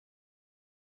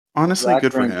 Honestly, Zach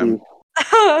good for him.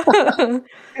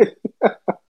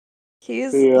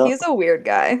 He's a weird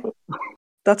guy.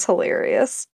 That's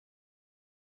hilarious.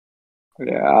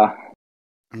 Yeah.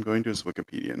 I'm going to his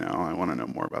Wikipedia now. I want to know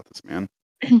more about this man.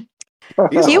 He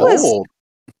old.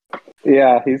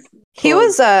 Yeah, he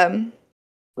was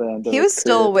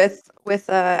still with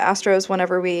Astros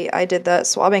whenever I did that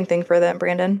swabbing thing for them,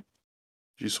 Brandon.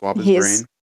 Did you swab his brain?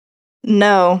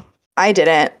 No, I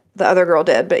didn't. The other girl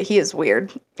did, but he is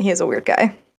weird. He is a weird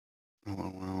guy.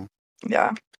 Oh, wow.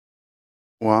 Yeah.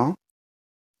 Well,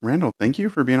 Randall, thank you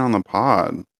for being on the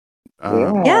pod.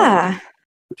 Yeah.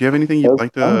 Do you have anything you'd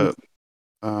like to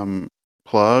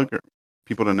plug or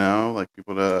people to know, like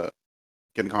people to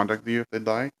get in contact with you if they'd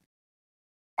like?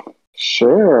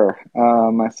 Sure.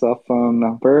 My cell phone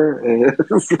number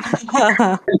is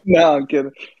no, I'm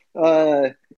kidding.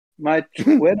 My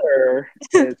Twitter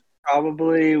is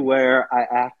probably where I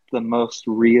act the most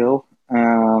real.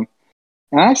 And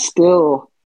I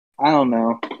don't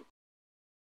know.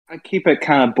 I keep it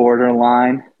kind of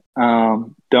borderline.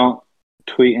 Don't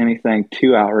tweet anything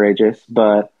too outrageous,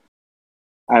 but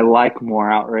I like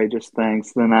more outrageous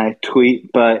things than I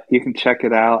tweet. But you can check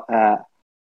it out at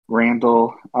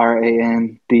Randall,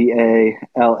 Randall,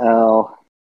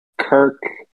 Kirk,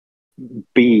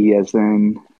 B as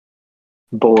in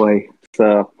boy.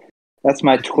 So that's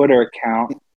my Twitter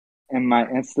account, and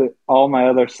all my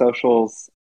other socials,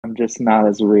 I'm just not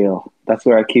as real. That's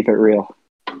where I keep it real.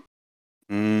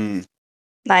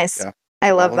 Nice. Yeah.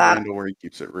 I love that. Randall where he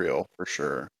keeps it real for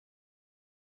sure.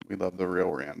 We love the real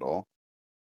Randall.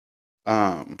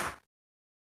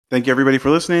 Thank you everybody for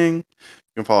listening. You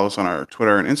can follow us on our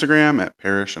Twitter and Instagram at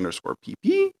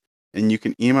parish_pp. And you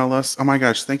can email us. Oh my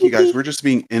gosh, thank you guys. We're just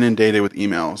being inundated with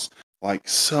emails. Like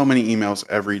so many emails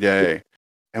every day.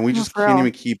 And we just can't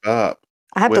even keep up.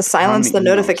 I have to silence the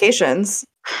notifications.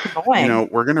 You know,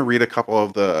 we're going to read a couple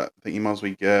of the emails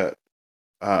we get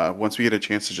once we get a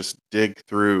chance to just dig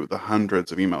through the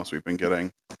hundreds of emails we've been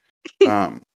getting.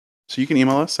 So you can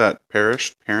email us at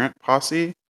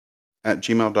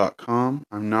parishparentposse@gmail.com.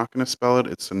 I'm not going to spell it.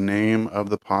 It's the name of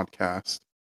the podcast.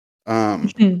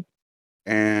 And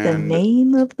the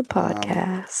name of the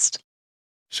podcast.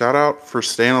 Shout out for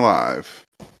staying alive.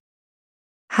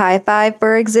 High five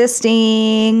for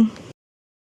existing.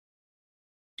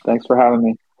 Thanks for having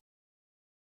me.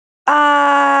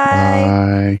 Bye.